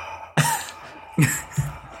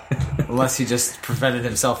 Unless he just prevented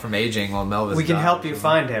himself from aging while Melvis We can died. help you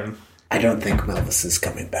find him. I don't think Melvis is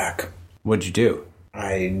coming back. What'd you do?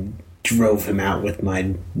 I drove him out with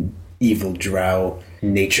my evil drow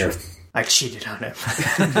nature. I cheated on him.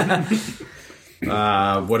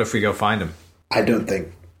 What if we go find him? I don't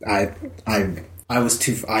think I was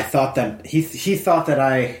too. I thought that he thought that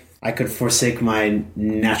I could forsake my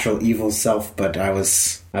natural evil self, but I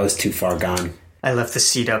was too far gone. I left the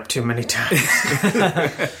seat up too many times.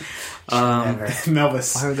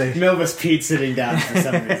 Melvis Pete sitting down for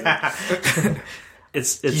some reason.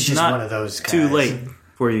 It's He's just not one of those guys. too late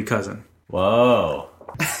for you, cousin. Whoa.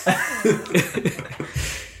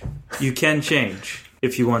 You can change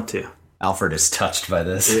if you want to. Alfred is touched by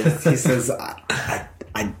this. He says, I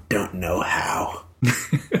don't know how.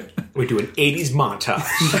 We do an 80s montage.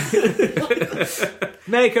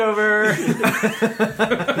 Makeover!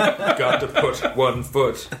 Got to put one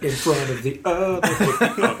foot in front of the other, put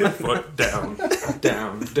the other foot down,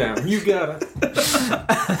 down, down. You gotta.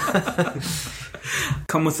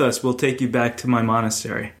 Come with us. We'll take you back to my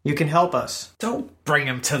monastery. You can help us. Don't bring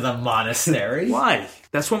him to the monastery. Why?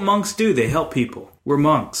 That's what monks do. They help people. We're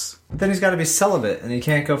monks. Then he's got to be celibate, and he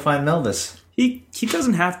can't go find Melvis. He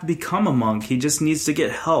doesn't have to become a monk. He just needs to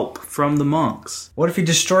get help from the monks. What if he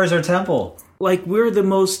destroys our temple? Like, we're the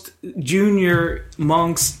most junior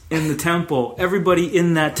monks in the temple. Everybody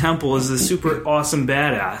in that temple is a super awesome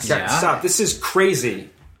badass. Yeah. Stop. This is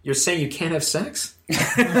crazy. You're saying you can't have sex?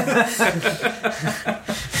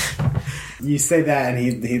 You say that, and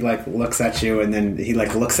he like looks at you, and then he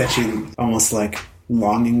like looks at you almost like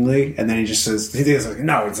longingly, and then he just says, "He's like,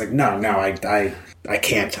 no." It's like, no, I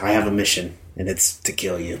can't. I have a mission, and it's to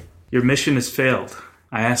kill you. Your mission has failed.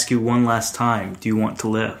 I ask you one last time, do you want to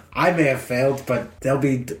live? I may have failed, but there'll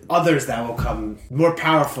be others that will come more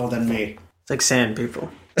powerful than me. It's like sand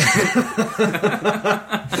people.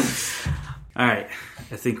 Alright,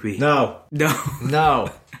 I think we... No.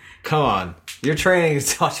 No. Come on. Your training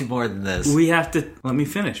has taught you more than this. We have to... Let me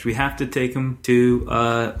finish. We have to take him to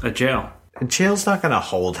a jail. Jail's not going to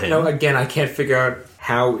hold him. No, again, I can't figure out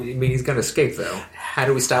how... I mean, he's going to escape, though. How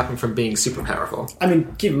do we stop him from being super powerful? I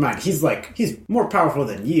mean, keep in mind, he's more powerful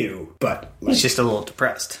than you, but... Like, He's just a little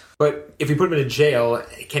depressed. But if we put him in a jail,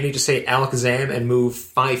 can he just say Alakazam and move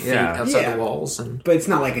 5 feet outside the walls? And but it's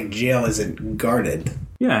not like a jail isn't guarded.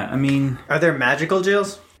 Yeah, I mean... Are there magical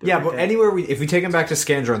jails? Yeah, but anywhere if we take him back to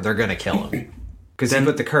Scandron, they're going to kill him. Because he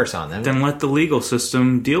put the curse on them. Then let the legal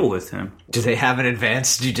system deal with him. Do they have an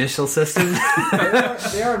advanced judicial system?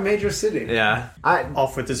 They are a major city. Yeah.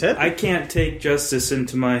 Off with his head? I can't take justice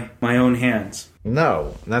into my own hands.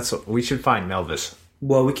 No. We should find Melvis.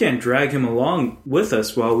 Well, we can't drag him along with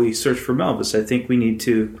us while we search for Melvis. I think we need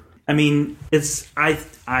to... I mean, it's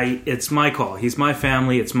my call. He's my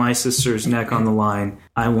family. It's my sister's neck on the line.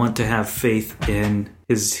 I want to have faith in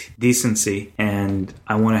his decency, and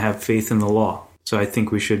I want to have faith in the law. So I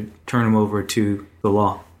think we should turn him over to the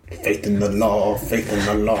law. Faith in the law, faith in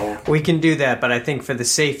the law. We can do that, but I think for the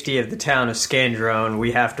safety of the town of Scandron,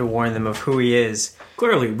 we have to warn them of who he is.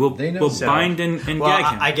 Clearly, we'll bind and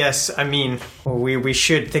gag him. I mean, we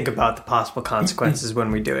should think about the possible consequences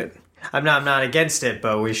when we do it. I'm not against it,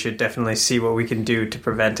 but we should definitely see what we can do to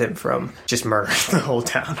prevent him from just murdering the whole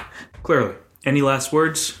town. Clearly. Any last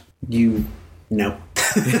words? No.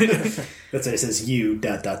 That's what it says.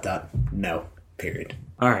 No. Period.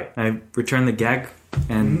 All right. I return the gag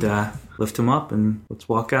and lift him up, and let's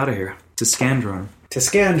walk out of here to Scandron. To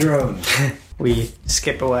Scandron. We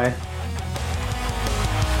skip away.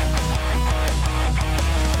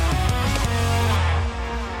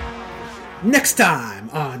 Next time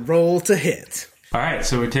on Roll to Hit. All right,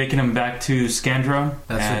 so we're taking him back to Scandrone,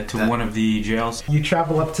 to one of the jails. You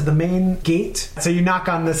travel up to the main gate. So you knock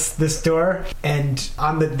on this door, and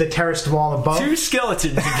on the terraced wall above, Two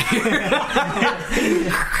skeletons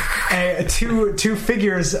two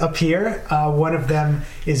figures appear. One of them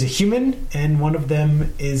is a human, and one of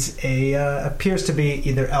them is appears to be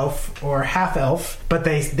either elf or half elf. But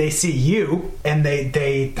they see you, and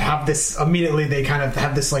they have this immediately. They kind of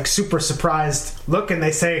have this like super surprised look, and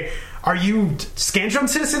they say, "Are you Scandrone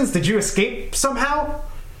citizens? Did you escape somehow?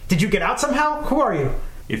 Did you get out somehow? Who are you?"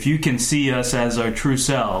 If you can see us as our true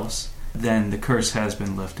selves, then the curse has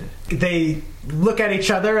been lifted. They look at each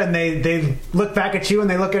other, and they look back at you, and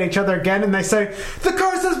they look at each other again, and they say, "The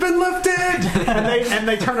curse has been lifted!" and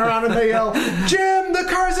they turn around and they yell, "Jim, the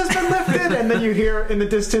curse has been lifted!" And then you hear in the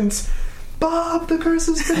distance, "Bob, the curse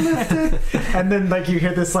has been lifted." And then like you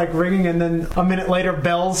hear this like ringing, and then a minute later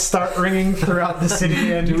bells start ringing throughout the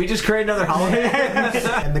city. And Did we just create another holiday?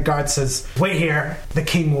 and the guard says, "Wait here. The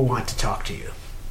king will want to talk to you."